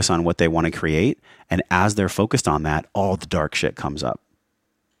focus on what they want to create. And as they're focused on that, all the dark shit comes up.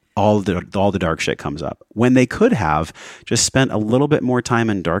 all the dark shit comes up. When they could have just spent a little bit more time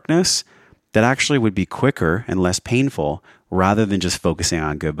in darkness, that actually would be quicker and less painful rather than just focusing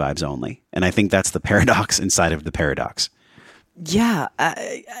on good vibes only. And I think that's the paradox inside of the paradox. Yeah.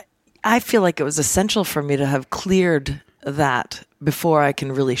 I feel like it was essential for me to have cleared that before I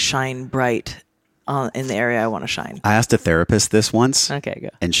can really shine bright in the area I want to shine. I asked a therapist this once. Okay, go.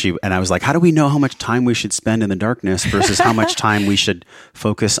 And I was like, how do we know how much time we should spend in the darkness versus how much time we should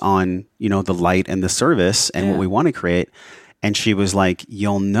focus on, the light and the service and what we want to create? And she was like,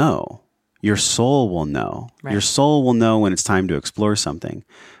 you'll know. Your soul will know. Right. Your soul will know when it's time to explore something.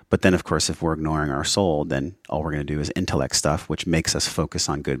 But then, of course, if we're ignoring our soul, then all we're going to do is intellect stuff, which makes us focus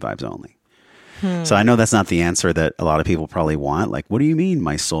on good vibes only. So I know that's not the answer that a lot of people probably want. Like, what do you mean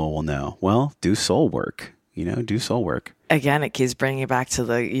my soul will know? Well, do soul work. Do soul work. Again, it keeps bringing you back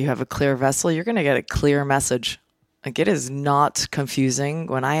to you have a clear vessel, you're going to get a clear message. Like, it is not confusing.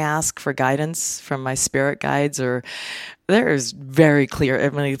 When I ask for guidance from my spirit guides, there is very clear. I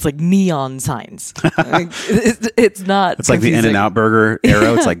mean, it's like neon signs. It's not. It's like the In-N-Out burger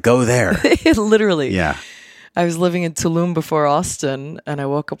arrow. It's like, go there. Literally. Yeah. I was living in Tulum before Austin, and I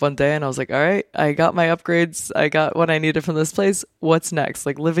woke up one day and I was like, all right, I got my upgrades. I got what I needed from this place. What's next?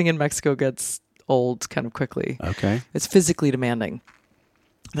 Like, living in Mexico gets old kind of quickly. Okay. It's physically demanding.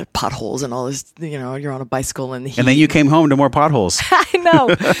 There are potholes and all this, you're on a bicycle in the heat. And then you came home to more potholes. I know.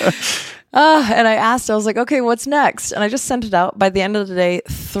 And I asked, I was like, okay, what's next? And I just sent it out. By the end of the day,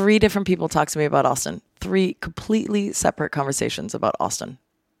 3 different people talked to me about Austin. 3 completely separate conversations about Austin.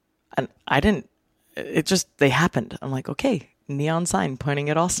 And they happened. I'm like, okay, neon sign pointing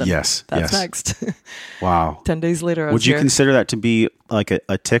at Austin. Yes. That's next. Wow. 10 days later, I was Would you here. consider that to be like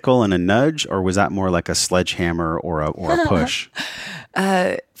a tickle and a nudge, or was that more like a sledgehammer or a push?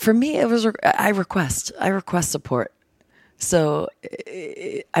 For me, it was, I request support. So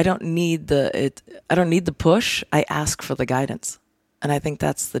I don't need the push. I ask for the guidance. And I think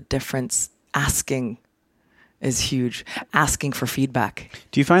that's the difference. Asking is huge. Asking for feedback.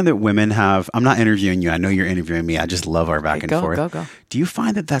 Do you find that women I'm not interviewing you. I know you're interviewing me. I just love our back and forth. Go. Do you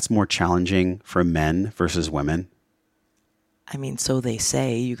find that that's more challenging for men versus women? I mean, so they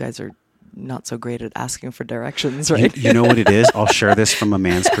say. You guys are not so great at asking for directions, right? You know what it is? I'll share this from a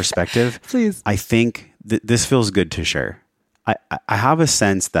man's perspective. Please. I think this feels good to share. I have a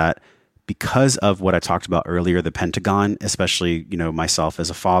sense that because of what I talked about earlier, the Pentagon, especially, myself as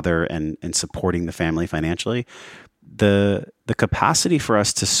a father and supporting the family financially, the capacity for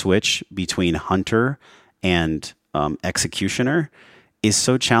us to switch between hunter and executioner is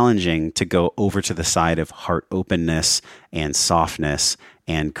so challenging to go over to the side of heart openness and softness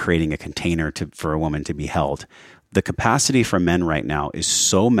and creating a container for a woman to be held. The capacity for men right now is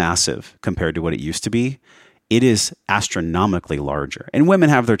so massive compared to what it used to be. It is astronomically larger. And women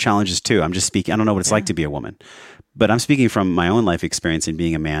have their challenges too. I'm just speaking, I don't know what it's like to be a woman, but I'm speaking from my own life experience in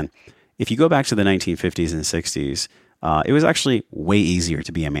being a man. If you go back to the 1950s and 60s, it was actually way easier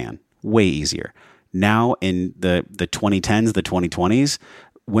to be a man, way easier. Now in the 2010s, the 2020s,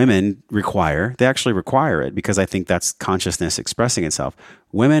 women actually require it, because I think that's consciousness expressing itself.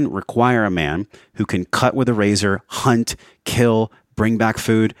 Women require a man who can cut with a razor, hunt, kill, bring back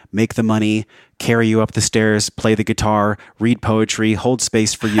food, make the money, carry you up the stairs, play the guitar, read poetry, hold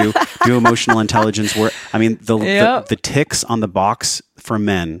space for you, do emotional intelligence work. I mean, the ticks on the box for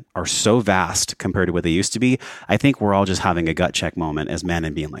men are so vast compared to what they used to be. I think we're all just having a gut check moment as men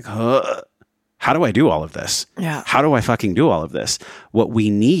and being like, how do I do all of this? Yeah. How do I fucking do all of this? What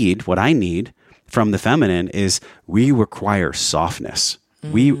I need from the feminine is we require softness.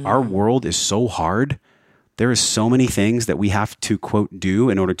 Our world is so hard. There is so many things that we have to, quote, do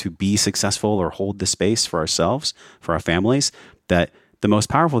in order to be successful or hold the space for ourselves, for our families, that the most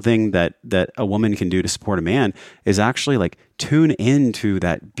powerful thing that a woman can do to support a man is actually like tune into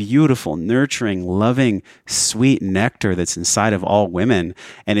that beautiful, nurturing, loving, sweet nectar that's inside of all women.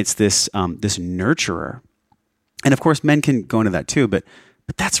 And it's this nurturer. And of course, men can go into that too, but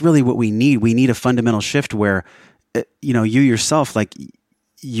that's really what we need. We need a fundamental shift where, you yourself, like,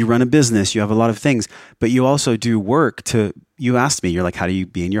 you run a business, you have a lot of things, but you also do work you asked me, you're like, how do you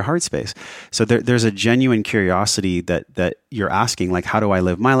be in your heart space? So there's a genuine curiosity that you're asking, like, how do I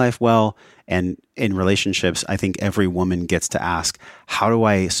live my life well? And in relationships, I think every woman gets to ask, how do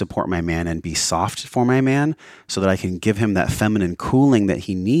I support my man and be soft for my man so that I can give him that feminine cooling that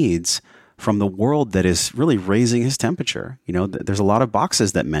he needs from the world that is really raising his temperature? There's a lot of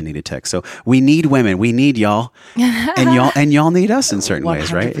boxes that men need to tick. So we need women, we need y'all, and y'all need us in certain 100%.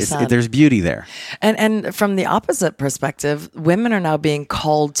 Ways, right? There's beauty there. And from the opposite perspective, women are now being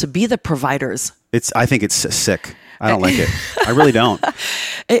called to be the providers. I think it's sick. I don't like it. I really don't.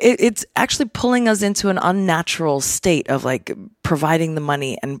 It's actually pulling us into an unnatural state of like providing the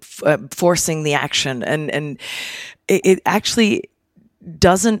money and forcing the action. And it actually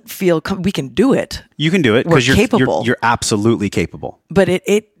doesn't feel, we can do it. You can do it because you're absolutely capable. But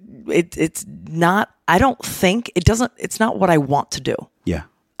it's not, I don't think, it's not what I want to do. Yeah.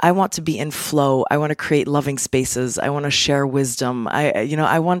 I want to be in flow. I want to create loving spaces. I want to share wisdom.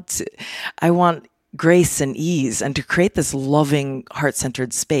 I want grace and ease, and to create this loving,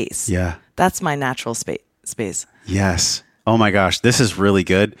 heart-centered space. Yeah. That's my natural space. Yes. Oh my gosh. This is really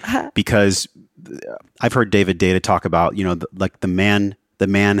good because I've heard David Deida talk about, the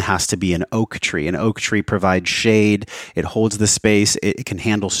man has to be an oak tree. An oak tree provides shade. It holds the space. It can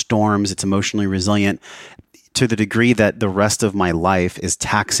handle storms. It's emotionally resilient. To the degree that the rest of my life is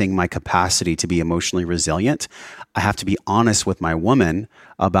taxing my capacity to be emotionally resilient, I have to be honest with my woman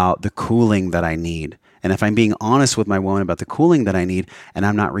about the cooling that I need. And if I'm being honest with my woman about the cooling that I need and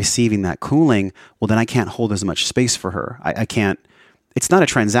I'm not receiving that cooling, well, then I can't hold as much space for her. I can't, it's not a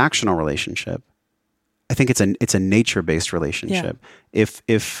transactional relationship. I think it's a nature-based relationship. Yeah.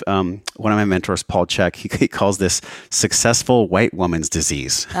 If one of my mentors, Paul Chek, he calls this successful white woman's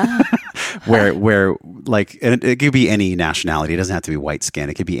disease, where like, and it could be any nationality. It doesn't have to be white skin.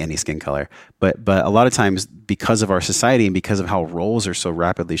 It could be any skin color. But a lot of times, because of our society and because of how roles are so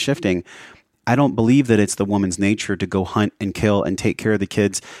rapidly shifting, I don't believe that it's the woman's nature to go hunt and kill and take care of the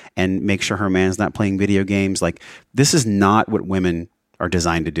kids and make sure her man's not playing video games. Like, this is not what women are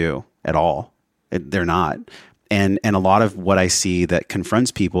designed to do at all. They're not. And a lot of what I see that confronts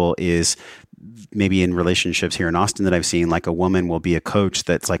people is maybe in relationships here in Austin that I've seen, like a woman will be a coach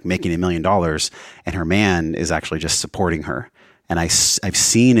that's like making $1 million and her man is actually just supporting her. And I've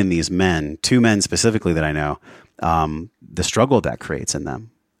seen in these men, 2 men specifically that I know, the struggle that creates in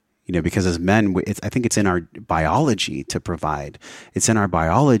them. Because as men, I think it's in our biology to provide. It's in our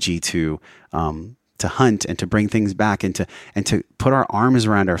biology to hunt and to bring things back and to put our arms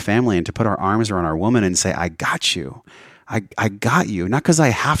around our family and to put our arms around our woman and say, I got you. I got you. Not because I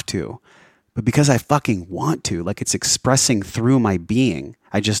have to, but because I fucking want to. Like, it's expressing through my being.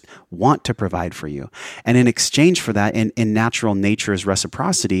 I just want to provide for you. And in exchange for that, in natural nature's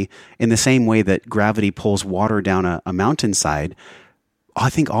reciprocity, in the same way that gravity pulls water down a mountainside,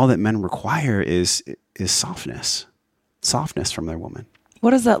 I think all that men require is softness from their woman. What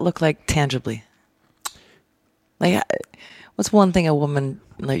does that look like tangibly? Like, what's one thing a woman,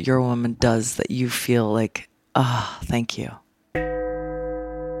 like your woman, does that you feel like, thank you?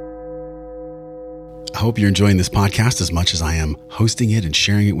 I hope you're enjoying this podcast as much as I am hosting it and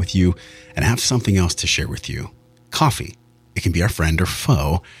sharing it with you, and I have something else to share with you. Coffee. It can be our friend or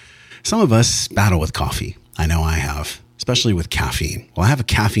foe. Some of us battle with coffee. I know I have, especially with caffeine. Well, I have a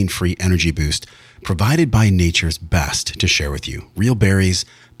caffeine-free energy boost provided by Nature's Best to share with you. Real berries,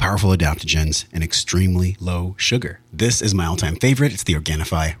 powerful adaptogens, and extremely low sugar. This is my all-time favorite. It's the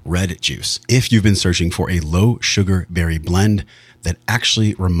Organifi Red Juice. If you've been searching for a low sugar berry blend that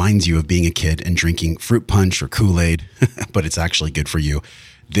actually reminds you of being a kid and drinking fruit punch or Kool-Aid, but it's actually good for you,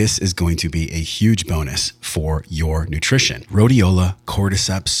 this is going to be a huge bonus for your nutrition. Rhodiola,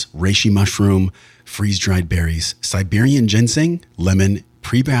 cordyceps, reishi mushroom, freeze-dried berries, Siberian ginseng, lemon,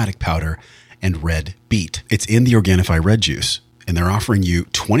 prebiotic powder, and red beet. It's in the Organifi Red Juice. And they're offering you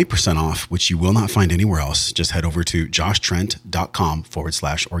 20% off, which you will not find anywhere else. Just head over to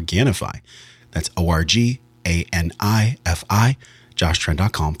joshtrent.com/Organifi. That's ORGANIFI,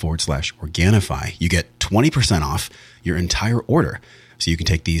 joshtrent.com/Organifi. You get 20% off your entire order. So you can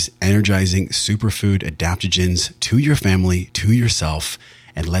take these energizing superfood adaptogens to your family, to yourself,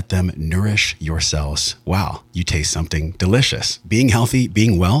 and let them nourish your cells. Wow, you taste something delicious. Being healthy,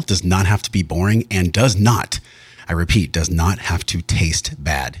 being well does not have to be boring and does not, I repeat, does not have to taste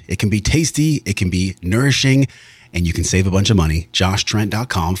bad. It can be tasty, it can be nourishing, and you can save a bunch of money.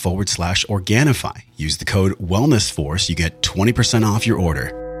 joshtrent.com/Organifi. Use the code WellnessForce. You get 20% off your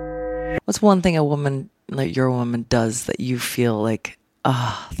order. What's one thing a woman, like your woman, does that you feel like,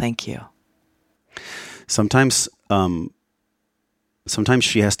 thank you? Sometimes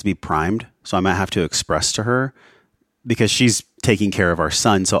she has to be primed. So I might have to express to her because she's taking care of our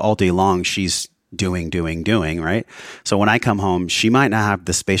son. So all day long, she's doing, right? So when I come home, she might not have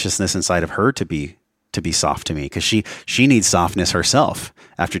the spaciousness inside of her to be soft to me because she needs softness herself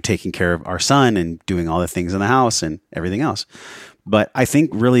after taking care of our son and doing all the things in the house and everything else. But I think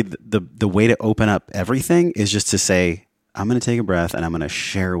really the way to open up everything is just to say, I'm going to take a breath and I'm going to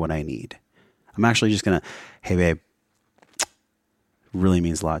share what I need. I'm actually just going to, hey babe, really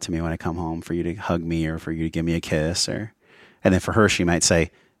means a lot to me when I come home for you to hug me or for you to give me a kiss and then for her, she might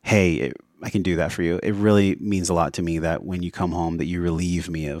say, hey, I can do that for you. It really means a lot to me that when you come home that you relieve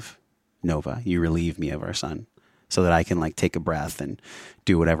me of Nova, you relieve me of our son, so that I can like take a breath and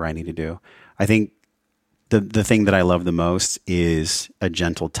do whatever I need to do. I think the thing that I love the most is a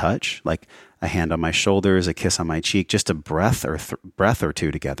gentle touch, like a hand on my shoulders, a kiss on my cheek, just a breath or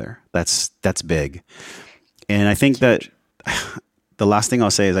two together. That's big. And I think that the last thing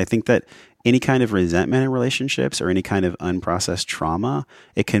I'll say is I think that any kind of resentment in relationships or any kind of unprocessed trauma,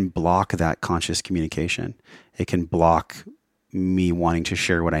 it can block that conscious communication. It can block me wanting to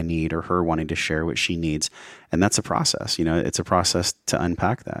share what I need or her wanting to share what she needs. And that's a process, it's a process to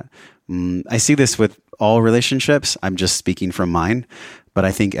unpack that. I see this with all relationships. I'm just speaking from mine, but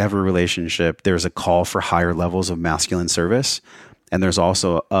I think every relationship, there's a call for higher levels of masculine service. And there's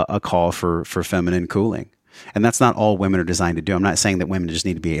also a call for feminine cooling. And that's not all women are designed to do. I'm not saying that women just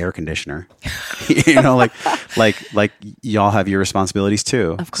need to be an air conditioner, like y'all have your responsibilities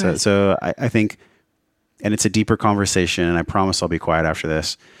too. Of course. So I think, and it's a deeper conversation, and I promise I'll be quiet after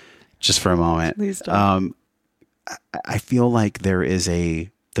this just for a moment. Please don't. I feel like there's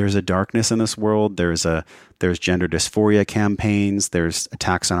a darkness in this world. There's gender dysphoria campaigns. There's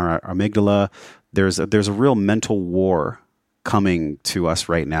attacks on our amygdala. There's a real mental war coming to us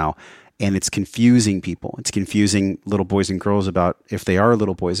right now. And it's confusing people. It's confusing little boys and girls about if they are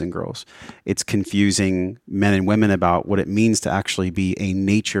little boys and girls. It's confusing men and women about what it means to actually be a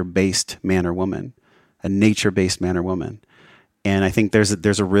nature-based man or woman, And I think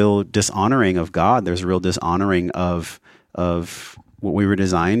there's a real dishonoring of God. There's a real dishonoring of what we were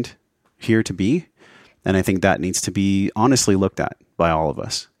designed here to be. And I think that needs to be honestly looked at by all of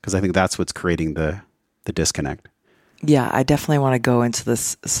us, because I think that's what's creating the disconnect. Yeah, I definitely want to go into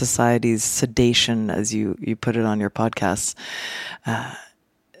this society's sedation, as you put it on your podcast.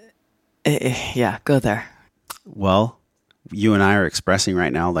 Yeah, go there. Well, you and I are expressing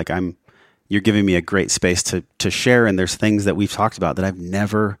right now, like you're giving me a great space to share. And there's things that we've talked about that I've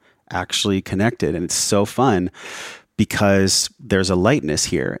never actually connected. And it's so fun because there's a lightness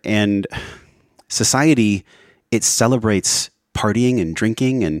here. And society, it celebrates partying and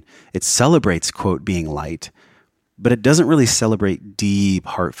drinking, and it celebrates, quote, being light. But it doesn't really celebrate deep,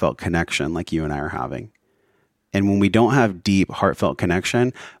 heartfelt connection like you and I are having. And when we don't have deep, heartfelt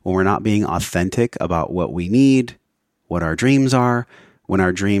connection, when we're not being authentic about what we need, what our dreams are, when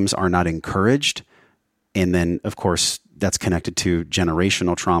our dreams are not encouraged, and then, of course, that's connected to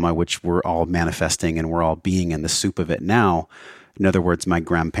generational trauma, which we're all manifesting and we're all being in the soup of it now. In other words, my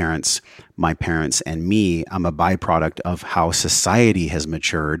grandparents, my parents, and me, I'm a byproduct of how society has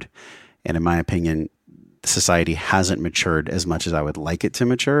matured. And in my opinion, society hasn't matured as much as I would like it to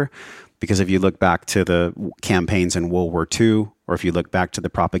mature. Because if you look back to the campaigns in World War II, or if you look back to the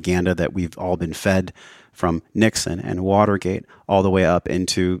propaganda that we've all been fed from Nixon and Watergate, all the way up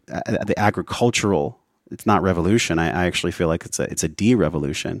into the agricultural, it's not revolution. I actually feel like it's a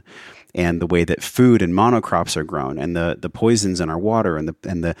de-revolution. And the way that food and monocrops are grown, and the poisons in our water, and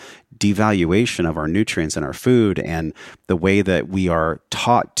the devaluation of our nutrients in our food, and the way that we are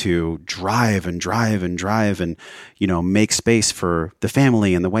taught to drive and make space for the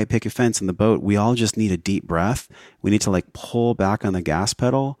family and the white picket fence and the boat. We all just need a deep breath. We need to pull back on the gas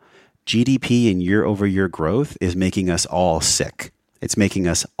pedal. GDP and year-over-year growth is making us all sick. It's making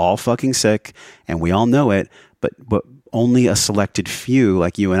us all fucking sick, and we all know it, but only a selected few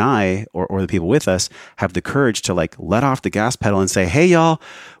like you and I, or the people with us, have the courage to let off the gas pedal and say, hey, y'all,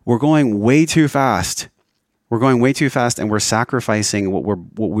 we're going way too fast. We're going way too fast, and we're sacrificing what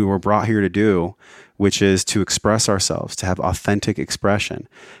we were brought here to do, which is to express ourselves, to have authentic expression.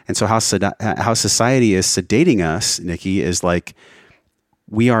 And so how society is sedating us, Nikki, is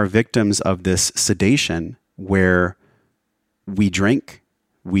we are victims of this sedation where we drink,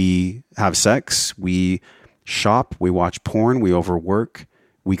 we have sex, we shop, we watch porn, we overwork,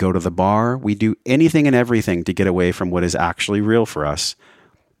 we go to the bar, we do anything and everything to get away from what is actually real for us,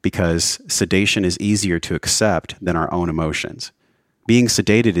 because sedation is easier to accept than our own emotions. Being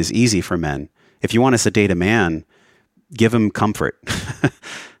sedated is easy for men. If you want to sedate a man, give him comfort.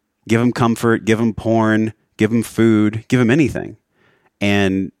 Give him comfort, give him porn, give him food, give him anything.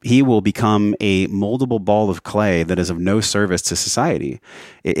 And he will become a moldable ball of clay that is of no service to society.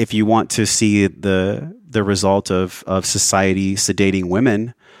 If you want to see the result of society sedating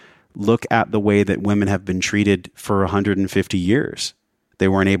women, look at the way that women have been treated for 150 years. They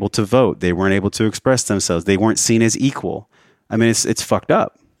weren't able to vote. They weren't able to express themselves. They weren't seen as equal. I mean, it's fucked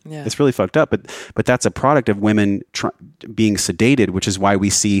up. Yeah. It's really fucked up, but that's a product of women being sedated, which is why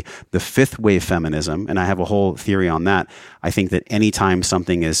we see the fifth wave feminism. And I have a whole theory on that. I think that anytime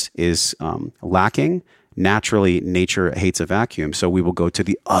something is lacking, naturally nature hates a vacuum. So we will go to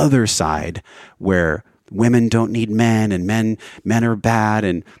the other side where women don't need men, and men are bad,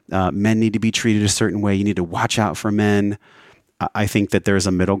 and men need to be treated a certain way. You need to watch out for men. I think that there's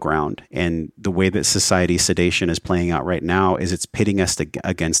a middle ground, and the way that society sedation is playing out right now is it's pitting us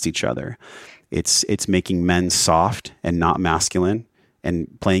against each other. It's making men soft and not masculine, and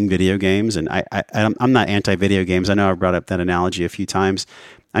playing video games. And I'm not anti-video games. I know I've brought up that analogy a few times.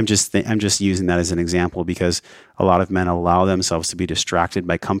 I'm just using that as an example because a lot of men allow themselves to be distracted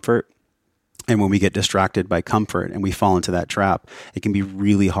by comfort. And when we get distracted by comfort and we fall into that trap, it can be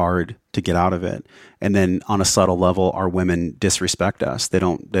really hard to get out of it. And then on a subtle level, our women disrespect us. They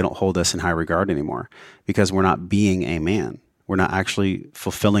don't hold us in high regard anymore because we're not being a man. We're not actually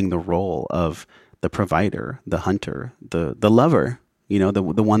fulfilling the role of the provider, the hunter, the lover, the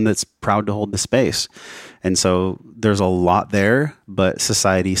one that's proud to hold the space. And so there's a lot there, but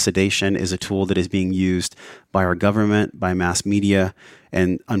society sedation is a tool that is being used by our government, by mass media,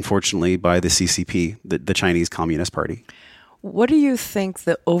 and unfortunately by the CCP, the Chinese Communist Party. What do you think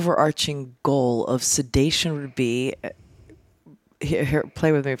the overarching goal of sedation would be? Here,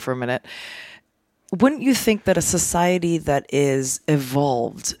 play with me for a minute. Wouldn't you think that a society that is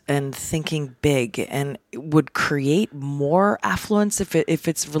evolved and thinking big and would create more affluence if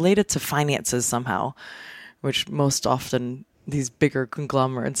it's related to finances somehow, which most often these bigger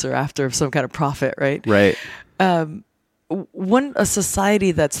conglomerates are after some kind of profit, right? Right. Wouldn't a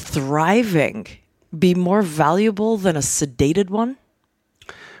society that's thriving be more valuable than a sedated one?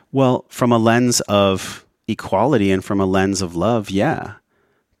 Well, from a lens of equality and from a lens of love, yeah.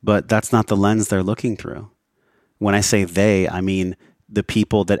 But that's not the lens they're looking through. When I say they, I mean the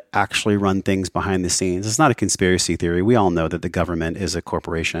people that actually run things behind the scenes. It's not a conspiracy theory. We all know that the government is a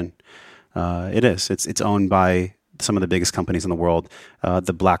corporation. It is. It's owned by some of the biggest companies in the world,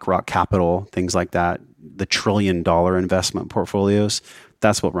 the BlackRock Capital, things like that, the $1 trillion investment portfolios.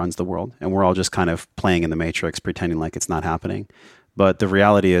 That's what runs the world. And we're all just kind of playing in the matrix, pretending like it's not happening. But the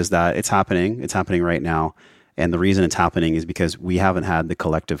reality is that it's happening. It's happening right now. And the reason it's happening is because we haven't had the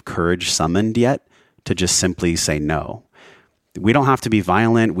collective courage summoned yet to just simply say no. We don't have to be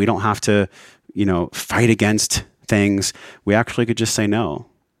violent. We don't have to, fight against things. We actually could just say no.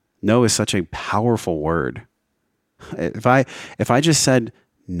 No is such a powerful word. If I just said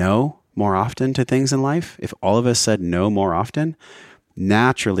no more often to things in life, if all of us said no more often,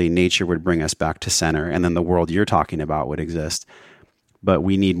 naturally nature would bring us back to center, and then the world you're talking about would exist. But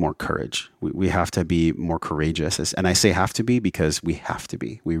we need more courage. We have to be more courageous. And I say have to be because we have to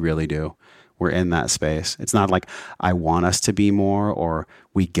be. We really do. We're in that space. It's not like I want us to be more or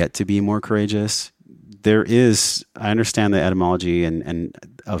we get to be more courageous. I understand the etymology and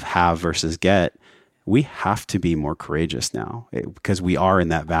of have versus get. We have to be more courageous now because we are in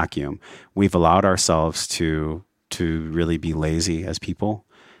that vacuum. We've allowed ourselves to really be lazy as people.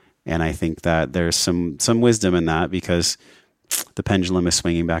 And I think that there's some wisdom in that because the pendulum is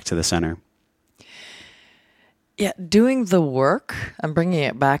swinging back to the center. Yeah, doing the work, I'm bringing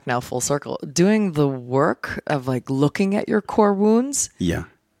it back now full circle, doing the work of looking at your core wounds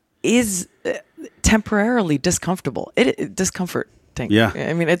is temporarily discomfortable. Discomforting. Yeah.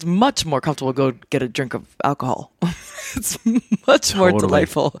 I mean, it's much more comfortable to go get a drink of alcohol. It's much more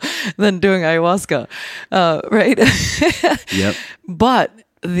delightful than doing ayahuasca, right? Yep. But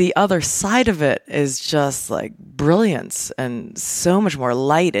the other side of it is just brilliance and so much more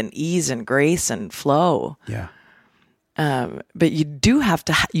light and ease and grace and flow. Yeah. But you do have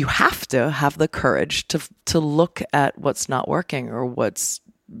to have the courage to look at what's not working or what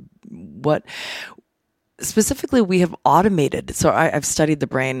specifically we have automated. So I've studied the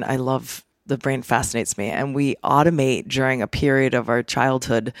brain. The brain fascinates me, and we automate during a period of our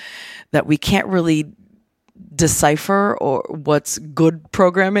childhood that we can't really decipher or what's good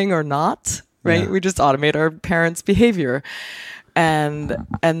programming or not, right? Yeah. We just automate our parents' behavior, and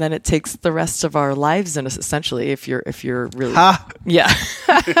then it takes the rest of our lives, and essentially, if you're really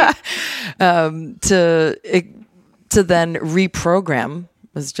to then reprogram,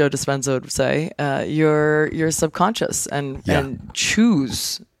 as Joe Dispenza would say, your subconscious and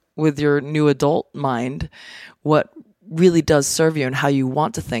choose with your new adult mind what really does serve you and how you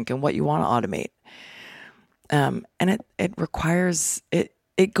want to think and what you want to automate. And it requires it.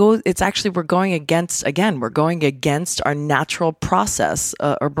 It's actually, we're going against our natural process.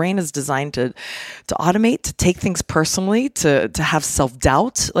 Our brain is designed to automate, to take things personally, to have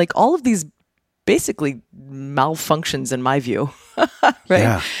self-doubt, all of these basically malfunctions in my view, right?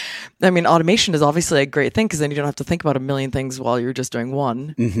 Yeah. I mean, automation is obviously a great thing because then you don't have to think about a million things while you're just doing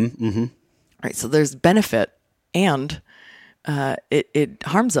one. Mm-hmm, mm-hmm. Right. So there's benefit, and it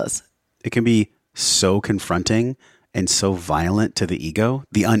harms us. It can be so confronting and so violent to the ego,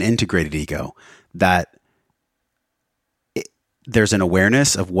 the unintegrated ego, that there's an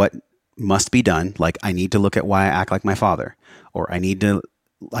awareness of what must be done. Like, I need to look at why I act like my father, or I need to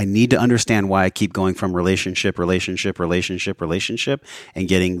understand why I keep going from relationship and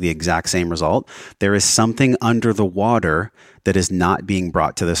getting the exact same result. There is something under the water that is not being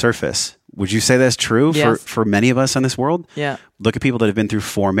brought to the surface. Would you say that's true for many of us in this world? Yeah. Look at people that have been through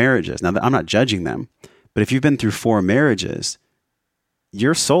 4 marriages. Now, I'm not judging them, but if you've been through 4 marriages,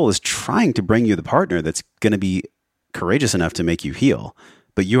 your soul is trying to bring you the partner that's going to be courageous enough to make you heal,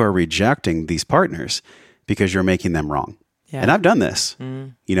 but you are rejecting these partners because you're making them wrong. Yeah. And I've done this,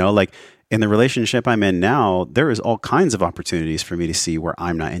 like in the relationship I'm in now, there is all kinds of opportunities for me to see where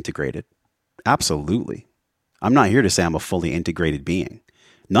I'm not integrated. Absolutely. I'm not here to say I'm a fully integrated being.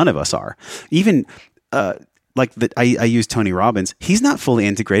 None of us are. Even I use Tony Robbins. He's not fully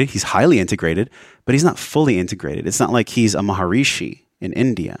integrated. He's highly integrated, but he's not fully integrated. It's not like he's a Maharishi in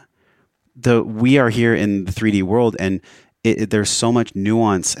India. We are here in the 3D world, and there's so much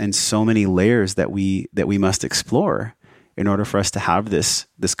nuance and so many layers that we must explore in order for us to have this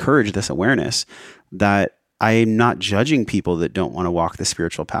courage, this awareness, that I'm not judging people that don't want to walk the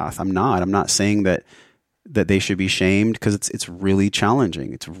spiritual path. I'm not saying that they should be shamed, because it's really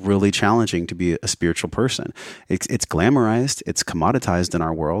challenging. It's really challenging to be a spiritual person. It's glamorized. It's commoditized in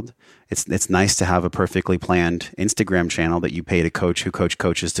our world. It's nice to have a perfectly planned Instagram channel that you pay to coach who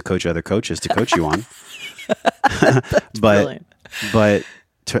coaches to coach other coaches to coach you on. But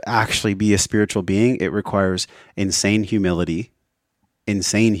to actually be a spiritual being, it requires insane humility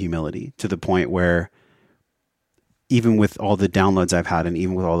to the point where, even with all the downloads I've had and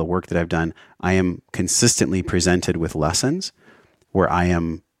even with all the work that I've done, I am consistently presented with lessons where I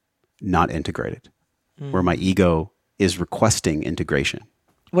am not integrated, where my ego is requesting integration.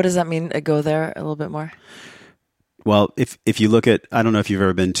 What does that mean? Go there a little bit more. Well, if you look at, I don't know if you've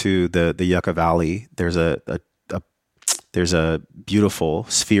ever been to the Yucca Valley, there's a beautiful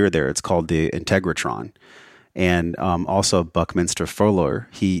sphere there. It's called the Integratron. And also Buckminster Fuller,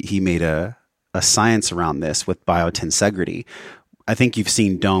 he made a science around this with biotensegrity. I think you've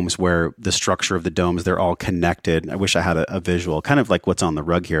seen domes where the structure of the domes, they're all connected. I wish I had a visual, kind of like what's on the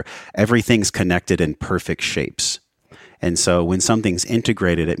rug here. Everything's connected in perfect shapes. And so when something's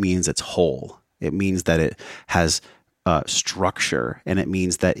integrated, it means it's whole. It means that it has structure, and it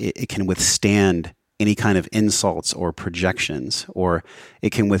means that it can withstand any kind of insults or projections, or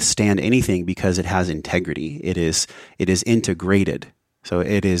it can withstand anything because it has integrity. It is integrated. So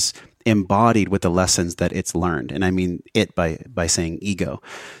it is embodied with the lessons that it's learned. And I mean it by saying ego.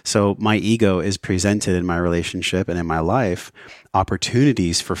 So my ego is presented in my relationship and in my life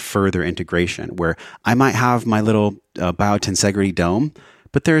opportunities for further integration, where I might have my little biotensegrity dome,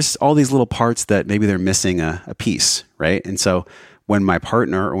 but there's all these little parts that maybe they're missing a piece, right? And so when my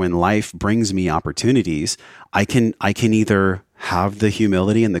partner or when life brings me opportunities, I can either have the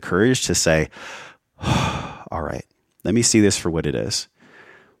humility and the courage to say, all right, let me see this for what it is.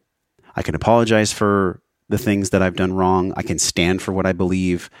 I can apologize for the things that I've done wrong. I can stand for what I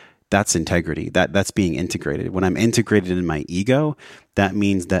believe. That's integrity. That's being integrated. When I'm integrated in my ego, that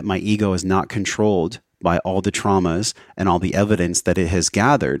means that my ego is not controlled by all the traumas and all the evidence that it has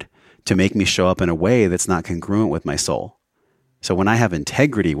gathered to make me show up in a way that's not congruent with my soul. So when I have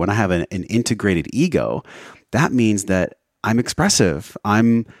integrity, when I have an integrated ego, that means that I'm expressive.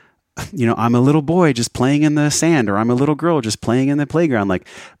 I'm a little boy just playing in the sand, or I'm a little girl just playing in the playground.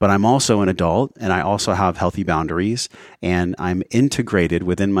 But I'm also an adult, and I also have healthy boundaries, and I'm integrated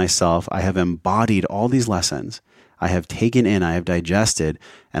within myself. I have embodied all these lessons. I have taken in, I have digested,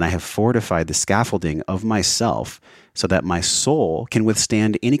 and I have fortified the scaffolding of myself so that my soul can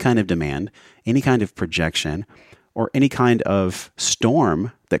withstand any kind of demand, any kind of projection, or any kind of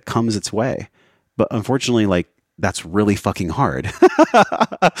storm that comes its way. But unfortunately, that's really fucking hard.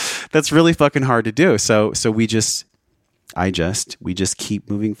 That's really fucking hard to do. So we just keep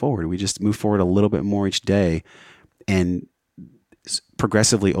moving forward. We just move forward a little bit more each day, and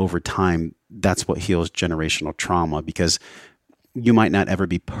progressively over time, that's what heals generational trauma, because you might not ever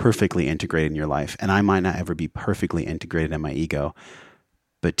be perfectly integrated in your life, and I might not ever be perfectly integrated in my ego.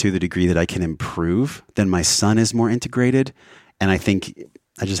 But to the degree that I can improve, then my son is more integrated. And I think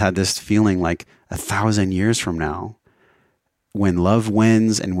I just had this feeling 1,000 years from now, when love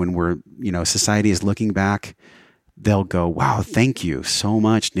wins and when society is looking back, they'll go, wow, thank you so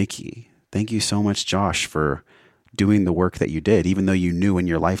much, Nikki. Thank you so much, Josh, for doing the work that you did, even though you knew in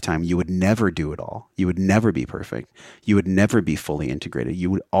your lifetime you would never do it all. You would never be perfect. You would never be fully integrated. You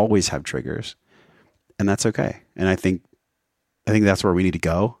would always have triggers. And that's okay. And I think I think that's where we need to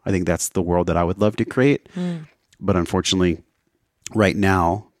go. I think that's the world that I would love to create. But unfortunately, right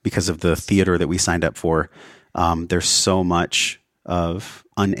now, because of the theater that we signed up for, there's so much of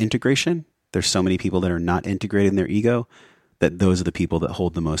unintegration. There's so many people that are not integrating their ego, that those are the people that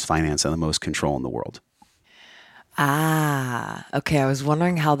hold the most finance and the most control in the world. Okay. I was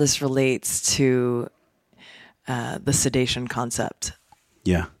wondering how this relates to the sedation concept.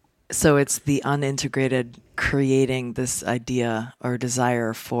 Yeah. So it's the unintegrated creating this idea or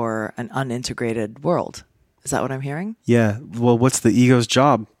desire for an unintegrated world. Is that what I'm hearing? Yeah. Well, what's the ego's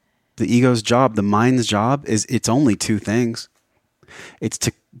job? The ego's job, the mind's job is it's only two things. It's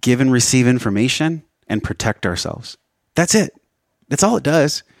to give and receive information and protect ourselves. That's it. That's all it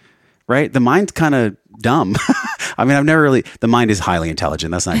does, right? The mind's kind of dumb. I mean, the mind is highly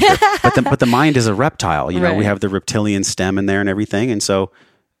intelligent. That's not true. But the mind is a reptile. You know, Right. We have the reptilian stem in there and everything. And so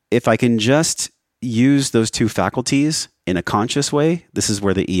if I can just use those two faculties in a conscious way, this is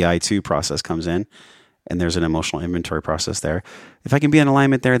where the EI2 process comes in. And there's an emotional inventory process there. If I can be in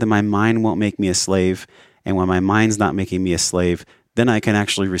alignment there, then my mind won't make me a slave. And when my mind's not making me a slave, then I can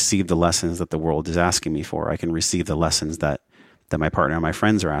actually receive the lessons that the world is asking me for. I can receive the lessons that my partner and my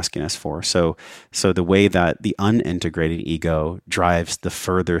friends are asking us for. So the way that the unintegrated ego drives the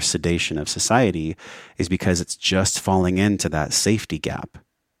further sedation of society is because it's just falling into that safety gap.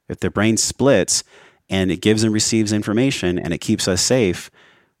 If the brain splits and it gives and receives information and it keeps us safe,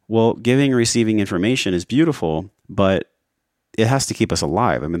 well, giving and receiving information is beautiful, but it has to keep us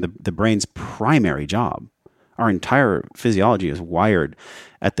alive. I mean, the brain's primary job, our entire physiology is wired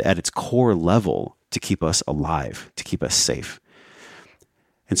at its core level to keep us alive, to keep us safe.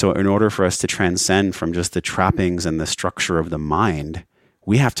 And so in order for us to transcend from just the trappings and the structure of the mind,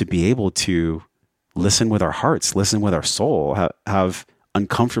 we have to be able to listen with our hearts, listen with our soul, have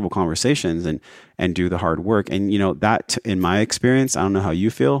uncomfortable conversations and do the hard work. And, you know, that in my experience, I don't know how you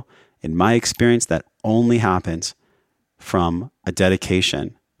feel. In my experience, that only happens from a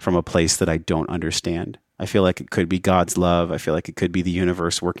dedication from a place that I don't understand. I feel like it could be God's love. I feel like it could be the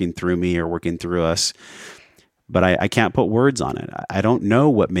universe working through me or working through us. But I can't put words on it. I don't know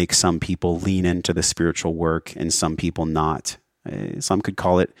what makes some people lean into the spiritual work and some people not. Some could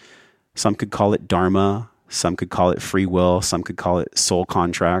call it dharma. Some could call it free will. Some could call it soul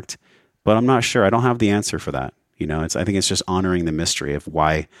contract. But I'm not sure. I don't have the answer for that. You know, I think it's just honoring the mystery of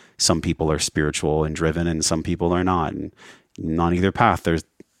why some people are spiritual and driven and some people are not. And on either path,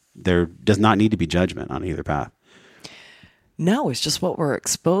 there does not need to be judgment on either path. No, it's just what we're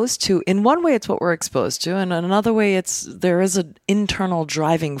exposed to. In one way, it's what we're exposed to. And in another way, there is an internal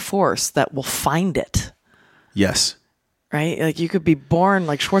driving force that will find it. Yes. Right? Like you could be born,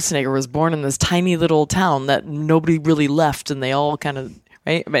 like Schwarzenegger was born in this tiny little town that nobody really left and they all kind of,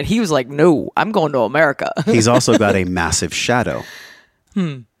 right? But he was like, no, I'm going to America. He's also got a massive shadow.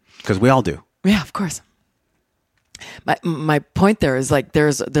 Because we all do. Yeah, of course. My point there is like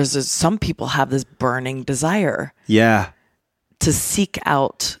some people have this burning desire. Yeah. To seek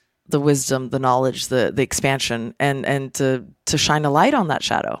out the wisdom, the knowledge, the expansion, and to shine a light on that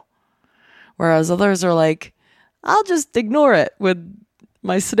shadow. Whereas others are like, I'll just ignore it with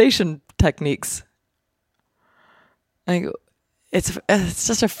my sedation techniques. It's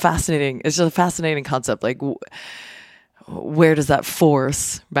just a fascinating concept. Like, where does that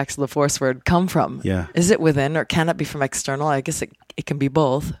force, back to the force word, come from? Yeah. Is it within or can it be from external? I guess it can be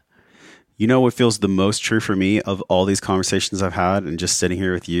both. You know what feels the most true for me of all these conversations I've had and just sitting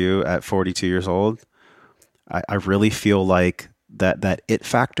here with you at 42 years old? I really feel like that it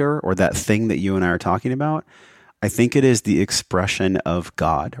factor or that thing that you and I are talking about, I think it is the expression of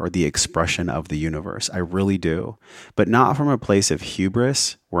God or the expression of the universe. I really do. But not from a place of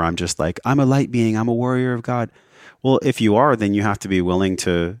hubris where I'm just like, I'm a light being, I'm a warrior of God. Well, if you are, then you have to be willing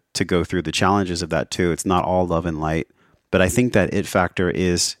to go through the challenges of that too. It's not all love and light. But I think that it factor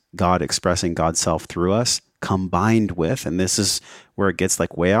is God expressing God's self through us, combined with, and this is where it gets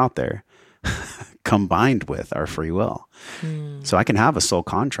like way out there, combined with our free will. So I can have a soul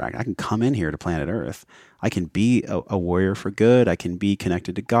contract. I can come in here to planet Earth. I can be a warrior for good. I can be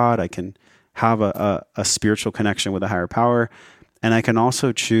connected to God. I can have a spiritual connection with a higher power. And I can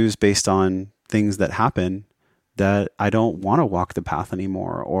also choose based on things that happen that I don't want to walk the path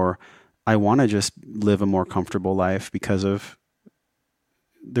anymore, or I want to just live a more comfortable life because of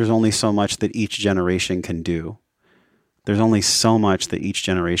there's only so much that each generation can do. There's only so much that each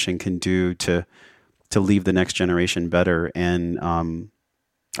generation can do to leave the next generation better. And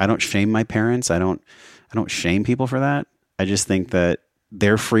I don't shame my parents. I don't shame people for that. I just think that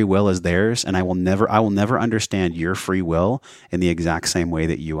their free will is theirs, and I will never understand your free will in the exact same way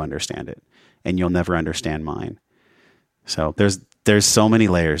that you understand it, and you'll never understand mine. So there's so many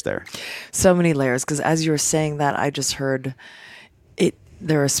layers there. So many layers. Because as you were saying that, I just heard it.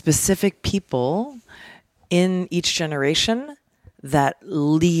 There are specific people in each generation that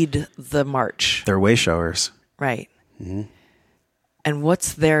lead the march. They're way showers. Right. Mm-hmm. And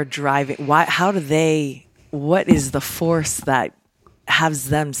what's their driving? Why? How do they? What is the force that has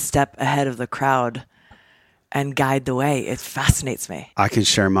them step ahead of the crowd and guide the way? It fascinates me. I can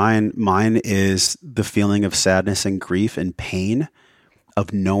share mine. Mine is the feeling of sadness and grief and pain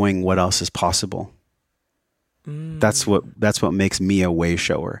of knowing what else is possible. That's what makes me a way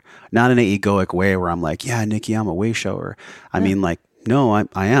shower. Not in an egoic way where I'm like, yeah, Nikki, I'm a way shower. I mean, like, no,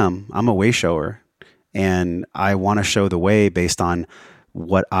 I am. I'm a way shower. And I want to show the way based on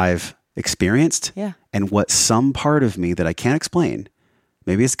what I've experienced and what some part of me that I can't explain,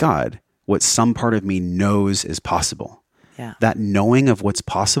 maybe it's God, what some part of me knows is possible. Yeah. That knowing of what's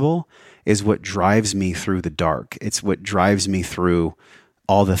possible is what drives me through the dark. It's what drives me through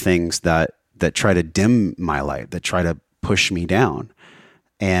all the things that try to dim my light, that try to push me down.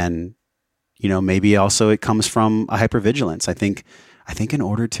 And, maybe also it comes from a hypervigilance. I think in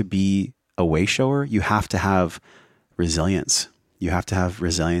order to be a way shower, you have to have resilience. You have to have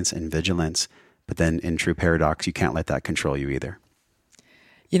resilience and vigilance. But then in true paradox, you can't let that control you either.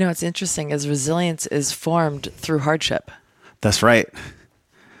 What's interesting is resilience is formed through hardship. That's right.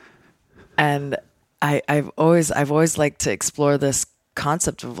 And I've always liked to explore this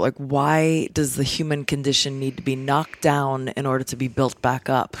concept of like, why does the human condition need to be knocked down in order to be built back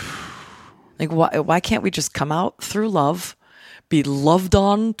up? Like, why can't we just come out through love, be loved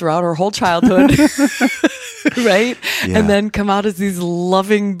on throughout our whole childhood, right? Yeah. And then come out as these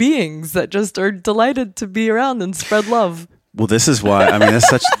loving beings that just are delighted to be around and spread love. Well, this is why,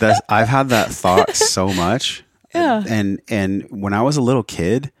 I've had that thought so much. Yeah. And when I was a little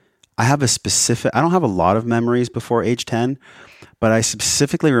kid, I don't have a lot of memories before age 10, but I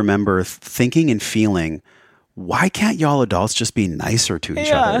specifically remember thinking and feeling, why can't y'all adults just be nicer to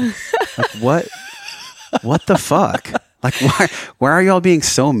each other? Like, what the fuck? Like, why are y'all being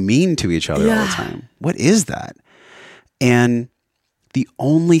so mean to each other all the time? What is that? And the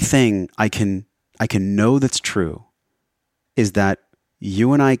only thing I can know that's true is that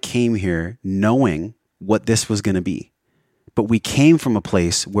you and I came here knowing what this was going to be, but we came from a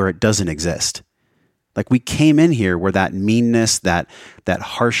place where it doesn't exist. Like, we came in here where that meanness, that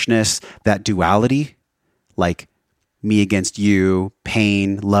harshness, that duality, like me against you,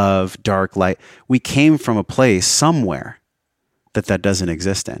 pain, love, dark, light, we came from a place somewhere that doesn't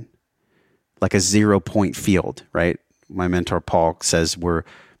exist in, like a 0-point field, right? My mentor Paul says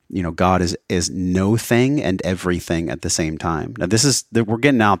God is no thing and everything at the same time. Now we're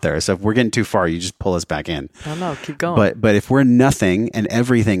getting out there. So if we're getting too far, you just pull us back in. No, keep going. But if we're nothing and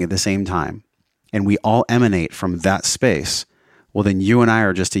everything at the same time, and we all emanate from that space, well, then you and I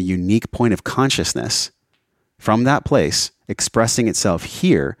are just a unique point of consciousness from that place expressing itself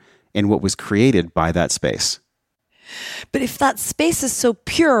here in what was created by that space. But if that space is so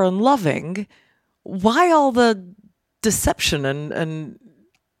pure and loving, why all the deception and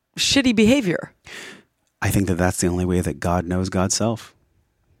shitty behavior? I think that's the only way that God knows God's self.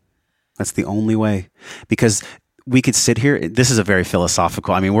 That's the only way. Because we could sit here, this is a very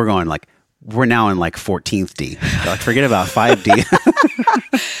philosophical, we're now in like 14th D. Like, forget about 5D.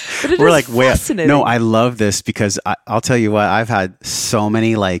 But we're like, fascinating. No, I love this because I'll tell you what, I've had so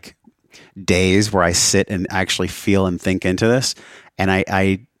many like days where I sit and actually feel and think into this. And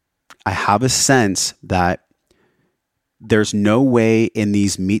I have a sense that there's no way in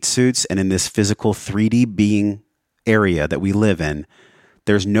these meat suits and in this physical 3D being area that we live in,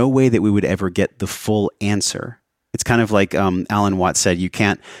 there's no way that we would ever get the full answer. It's kind of like Alan Watts said, you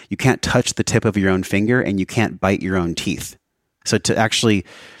can't touch the tip of your own finger and you can't bite your own teeth. So to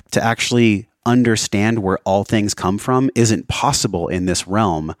actually understand where all things come from isn't possible in this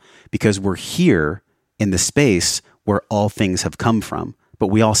realm because we're here in the space where all things have come from, but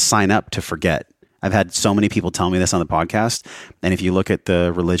we all sign up to forget. I've had so many people tell me this on the podcast. And if you look at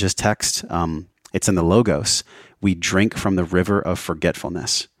the religious text, it's in the Logos. We drink from the river of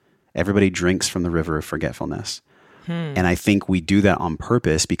forgetfulness. Everybody drinks from the river of forgetfulness. And I think we do that on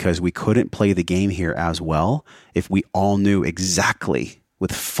purpose because we couldn't play the game here as well if we all knew exactly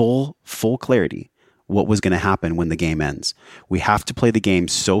with full clarity what was going to happen when the game ends. We have to play the game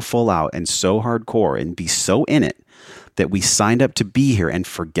so full out and so hardcore and be so in it that we signed up to be here and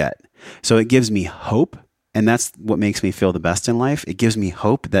forget. So it gives me hope, and that's what makes me feel the best in life. It gives me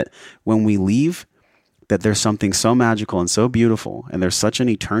hope that when we leave, that there's something so magical and so beautiful, and there's such an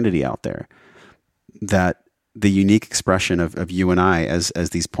eternity out there that the unique expression of you and I as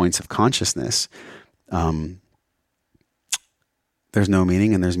these points of consciousness there's no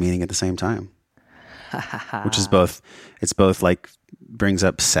meaning and there's meaning at the same time. Which is it's both like brings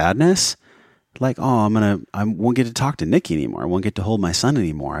up sadness, like, oh, I won't get to talk to Nikki anymore. I won't get to hold my son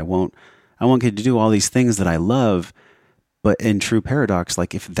anymore. I won't get to do all these things that I love. But in true paradox,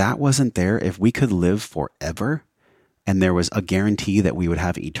 like if that wasn't there, if we could live forever and there was a guarantee that we would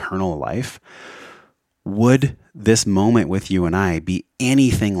have eternal life, would this moment with you and I be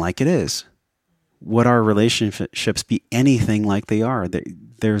anything like it is? Would our relationships be anything like they are?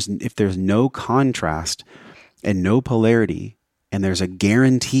 If there's no contrast and no polarity, and there's a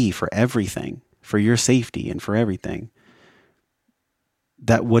guarantee for everything, for your safety and for everything,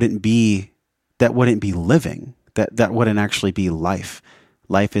 that wouldn't be living. That wouldn't actually be life.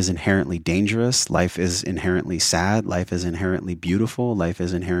 Life is inherently dangerous. Life is inherently sad. Life is inherently beautiful. Life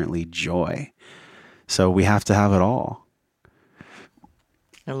is inherently joy. So we have to have it all.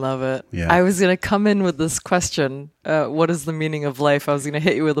 I love it. Yeah. I was going to come in with this question. What is the meaning of life? I was going to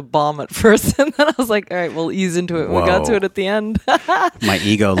hit you with a bomb at first. And then I was like, all right, we'll ease into it. Whoa. We got to it at the end. My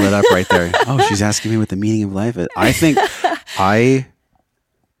ego lit up right there. Oh, she's asking me what the meaning of life is. I think, I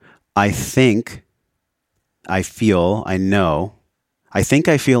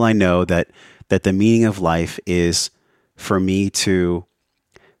know that the meaning of life is for me to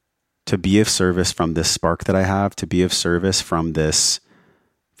be of service from this spark that I have, to be of service from this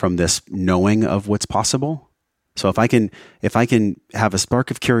knowing of what's possible. So if I can have a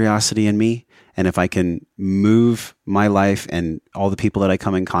spark of curiosity in me, and if I can move my life and all the people that I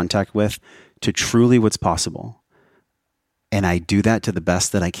come in contact with to truly what's possible, and I do that to the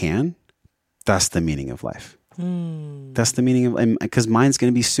best that I can, that's the meaning of life. That's the meaning of, because mine's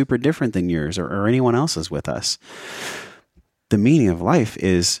going to be super different than yours or anyone else's with us. The meaning of life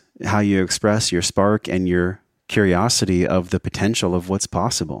is how you express your spark and your curiosity of the potential of what's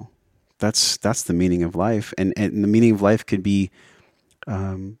possible. That's the meaning of life. And the meaning of life could be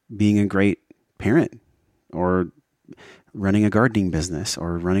being a great parent, or running a gardening business,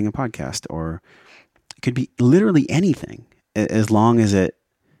 or running a podcast, or it could be literally anything, as long as it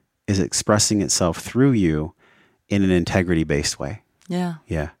is expressing itself through you in an integrity-based way. Yeah.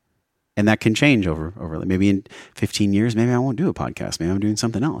 Yeah. And that can change over maybe in 15 years, maybe I won't do a podcast. Maybe I'm doing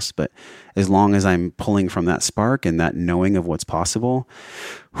something else. But as long as I'm pulling from that spark and that knowing of what's possible,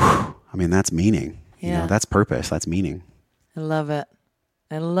 that's meaning. Yeah. That's purpose. That's meaning. I love it.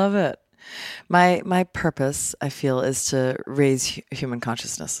 I love it. My purpose, I feel, is to raise human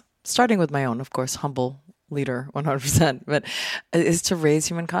consciousness, starting with my own, of course, humble leader 100%, but is to raise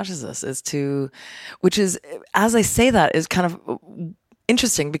human consciousness, which is, as I say that, is kind of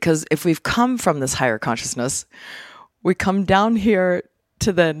interesting, because if we've come from this higher consciousness, we come down here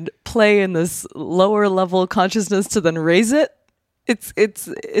to then play in this lower level consciousness to then raise it. It's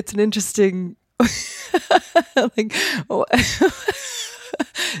an interesting, like,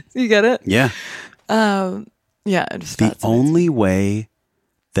 you get it? Yeah. Yeah. The only way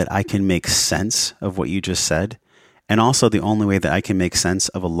that I can make sense of what you just said, and also the only way that I can make sense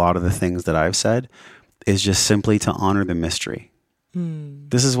of a lot of the things that I've said, is just simply to honor the mystery.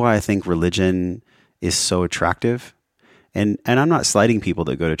 This is why I think religion is so attractive. And I'm not slighting people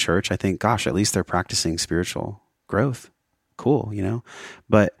that go to church. I think, gosh, at least they're practicing spiritual growth. Cool,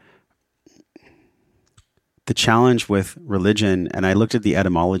 But the challenge with religion, and I looked at the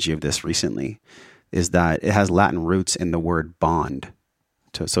etymology of this recently, is that it has Latin roots in the word bond.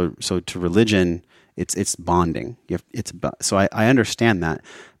 So to religion, it's bonding. So I understand that.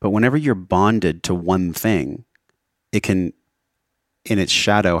 But whenever you're bonded to one thing, it can, in its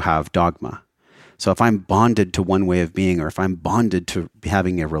shadow, have dogma. So if I'm bonded to one way of being, or if I'm bonded to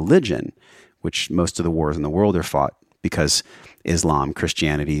having a religion, which most of the wars in the world are fought because Islam,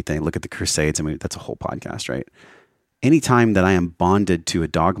 Christianity, they look at the Crusades. That's a whole podcast, right? Anytime that I am bonded to a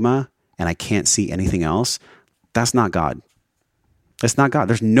dogma and I can't see anything else, that's not God. That's not God.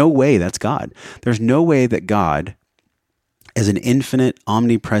 There's no way that's God. There's no way that God, as an infinite,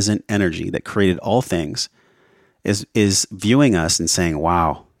 omnipresent energy that created all things, is viewing us and saying,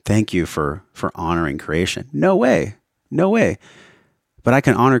 wow, thank you for honoring creation. No way. No way. But I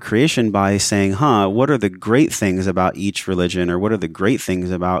can honor creation by saying, what are the great things about each religion, or what are the great things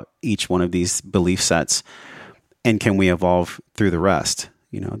about each one of these belief sets? And can we evolve through the rest?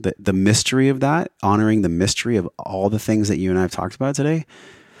 The mystery of that, honoring the mystery of all the things that you and I have talked about today,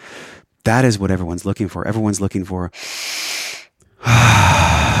 that is what everyone's looking for. Everyone's looking for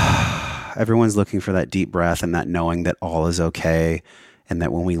that deep breath and that knowing that all is okay, and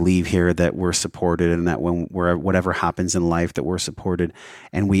that when we leave here that we're supported, and that when whatever happens in life that we're supported,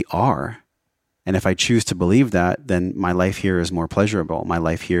 and we are. And if I choose to believe that, then my life here is more pleasurable. My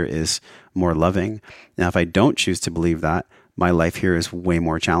life here is more loving. Now, if I don't choose to believe that, my life here is way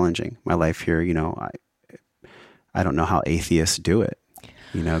more challenging. My life here, I don't know how atheists do it,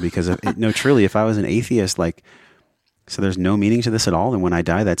 because truly, if I was an atheist, so there's no meaning to this at all, and when I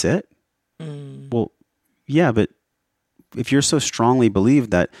die, that's it. Well, yeah, but if you're so strongly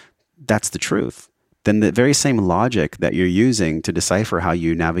believe that that's the truth, then the very same logic that you're using to decipher how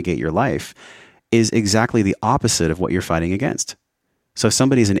you navigate your life is exactly the opposite of what you're fighting against. So if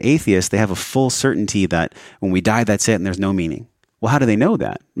somebody's an atheist, they have a full certainty that when we die, that's it, and there's no meaning. Well, how do they know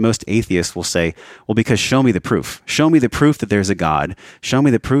that? Most atheists will say, well, because show me the proof. Show me the proof that there's a God. Show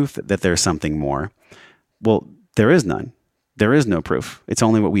me the proof that there's something more. Well, there is none. There is no proof. It's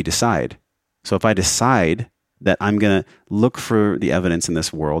only what we decide. So if I decide that I'm going to look for the evidence in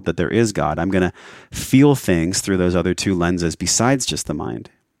this world that there is God, I'm going to feel things through those other two lenses besides just the mind.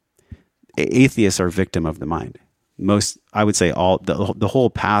 Atheists are victim of the mind. I would say the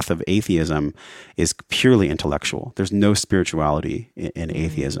whole path of atheism is purely intellectual. There's no spirituality in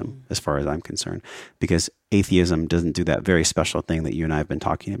atheism as far as I'm concerned, because atheism doesn't do that very special thing that you and I have been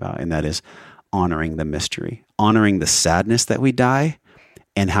talking about, and that is honoring the mystery, honoring the sadness that we die,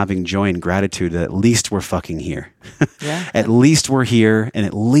 and having joy and gratitude that at least we're fucking here. Yeah. At least we're here, and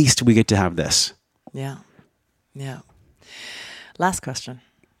at least we get to have this. Yeah. Yeah. Last question.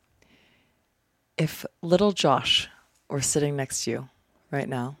 If little Josh were sitting next to you right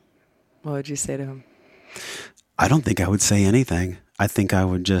now, what would you say to him? I don't think I would say anything. I think I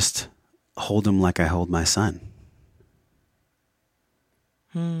would just hold him like I hold my son.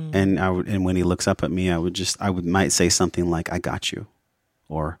 And when he looks up at me, I might say something like, I got you.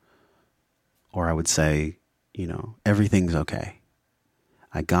 Or I would say, everything's okay.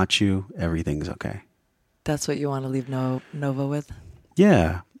 I got you. Everything's okay. That's what you want to leave Nova with?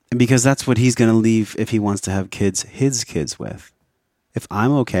 Yeah. And because that's what he's going to leave if he wants to have kids, his kids with. If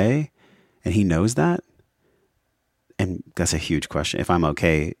I'm okay and he knows that, and that's a huge question. If I'm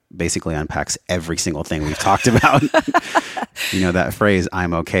okay basically unpacks every single thing we've talked about. That phrase,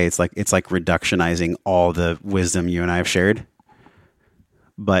 I'm okay. It's like reductionizing all the wisdom you and I have shared.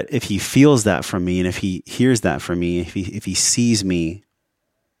 But if he feels that from me, and if he hears that from me, if he sees me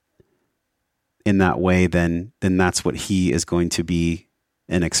in that way, then that's what he is going to be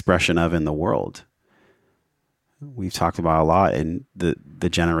an expression of in the world. We've talked about a lot in the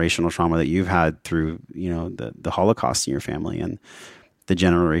generational trauma that you've had through, the Holocaust in your family, and the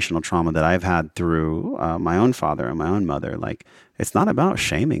generational trauma that I've had through my own father and my own mother. It's not about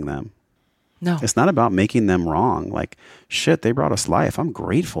shaming them. No. It's not about making them wrong. Shit, they brought us life. I'm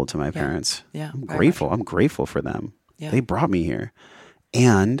grateful to my parents. Yeah. I'm grateful. I'm grateful for them. Yeah. They brought me here.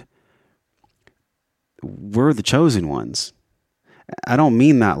 And we're the chosen ones. I don't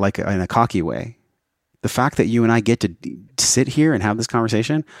mean that in a cocky way. The fact that you and I get to sit here and have this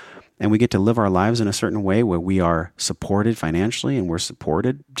conversation, and we get to live our lives in a certain way where we are supported financially and we're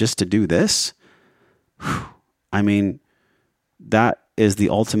supported just to do this. That is the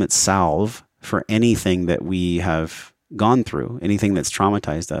ultimate salve for anything that we have gone through, anything that's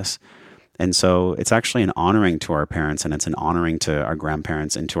traumatized us. And so it's actually an honoring to our parents, and it's an honoring to our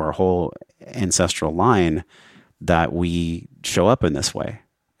grandparents and to our whole ancestral line that we show up in this way,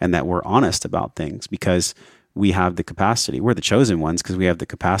 and that we're honest about things, because we have the capacity. We're the chosen ones because we have the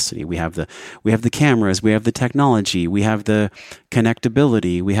capacity. We have the cameras, we have the technology, we have the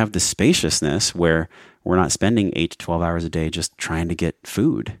connectability, we have the spaciousness where we're not spending 8 to 12 hours a day just trying to get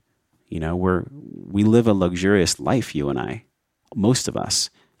food. We live a luxurious life, you and I, most of us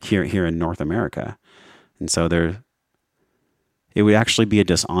here in North America. And so it would actually be a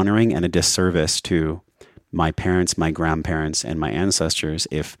dishonoring and a disservice to my parents, my grandparents, and my ancestors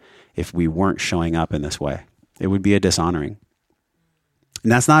if we weren't showing up in this way. It would be a dishonoring.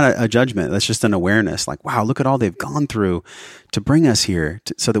 And that's not a judgment. That's just an awareness. Wow, look at all they've gone through to bring us here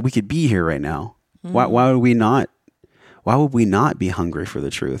so that we could be here right now. Why would we not? Why would we not be hungry for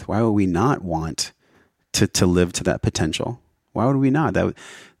the truth? Why would we not want to live to that potential? Why would we not?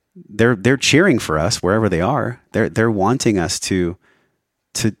 They're cheering for us wherever they are. They're wanting us to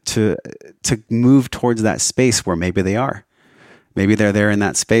move towards that space where maybe they are. Maybe they're there in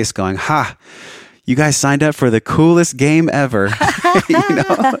that space going, ha, you guys signed up for the coolest game ever. A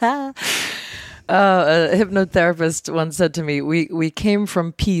hypnotherapist once said to me, we came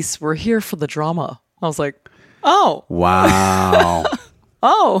from peace. We're here for the drama. I was like, oh. Wow.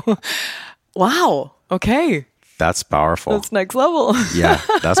 Oh, wow. Okay. That's powerful. That's next level. Yeah,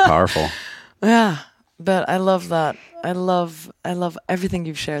 that's powerful. Yeah. But I love that. I love everything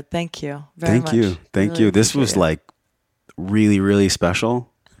you've shared. Thank you very much. Thank you. This was really, really special.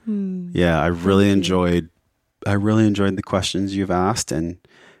 Yeah, I really enjoyed the questions you've asked, and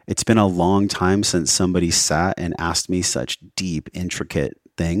It's been a long time since somebody sat and asked me such deep, intricate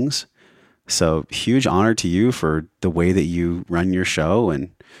things. So huge honor to you for the way that you run your show and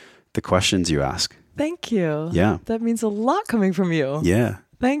the questions you ask. Thank you. Yeah. That means a lot coming from you. Yeah.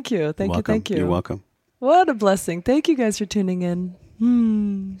 Thank you. Thank you. Thank you. You're welcome. What a blessing. Thank you guys for tuning in.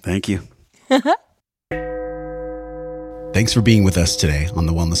 Thank you. Thanks for being with us today on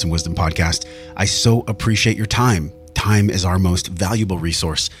the Wellness and Wisdom Podcast. I so appreciate your time. Time is our most valuable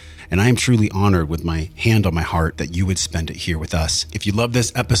resource, and I am truly honored with my hand on my heart that you would spend it here with us. If you love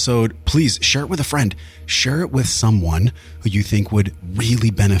this episode, please share it with a friend. Share it with someone who you think would really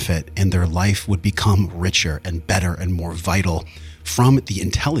benefit and their life would become richer and better and more vital from the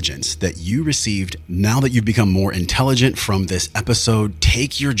intelligence that you received. Now that you've become more intelligent from this episode,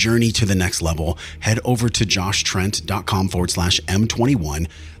 take your journey to the next level. Head over to joshtrent.com/M21.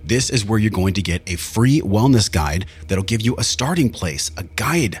 This is where you're going to get a free wellness guide that'll give you a starting place, a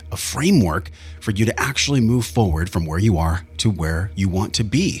guide, a framework for you to actually move forward from where you are to where you want to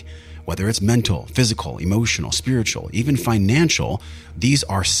be. Whether it's mental, physical, emotional, spiritual, even financial, these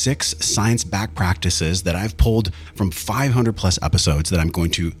are 6 science-backed practices that I've pulled from 500 plus episodes that I'm going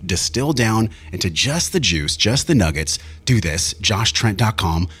to distill down into just the juice, just the nuggets. Do this,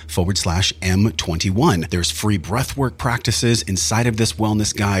 joshtrent.com/M21. There's free breathwork practices inside of this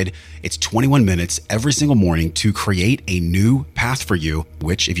wellness guide. It's 21 minutes every single morning to create a new path for you,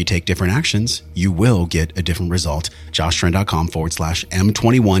 which if you take different actions, you will get a different result.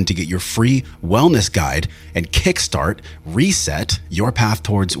 joshtrent.com/M21 to get your free wellness guide and kickstart, reset your path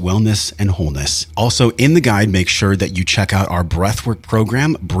towards wellness and wholeness. Also in the guide, make sure that you check out our breathwork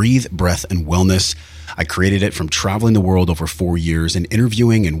program, Breathe, Breath, and Wellness. I created it from traveling the world over 4 years and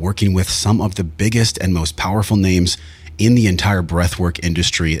interviewing and working with some of the biggest and most powerful names in the entire breathwork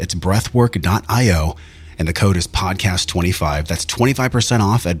industry. It's breathwork.io. And the code is podcast25. That's 25%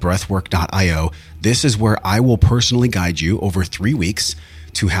 off at breathwork.io. This is where I will personally guide you over 3 weeks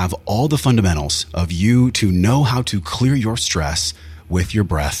to have all the fundamentals of you to know how to clear your stress with your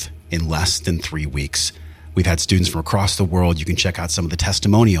breath in less than 3 weeks. We've had students from across the world. You can check out some of the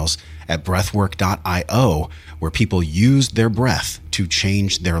testimonials at breathwork.io, where people used their breath to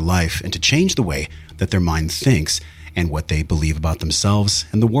change their life and to change the way that their mind thinks and what they believe about themselves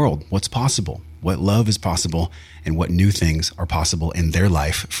and the world, what's possible, what love is possible, and what new things are possible in their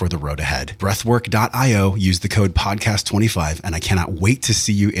life for the road ahead. Breathwork.io, use the code podcast25, and I cannot wait to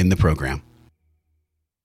see you in the program.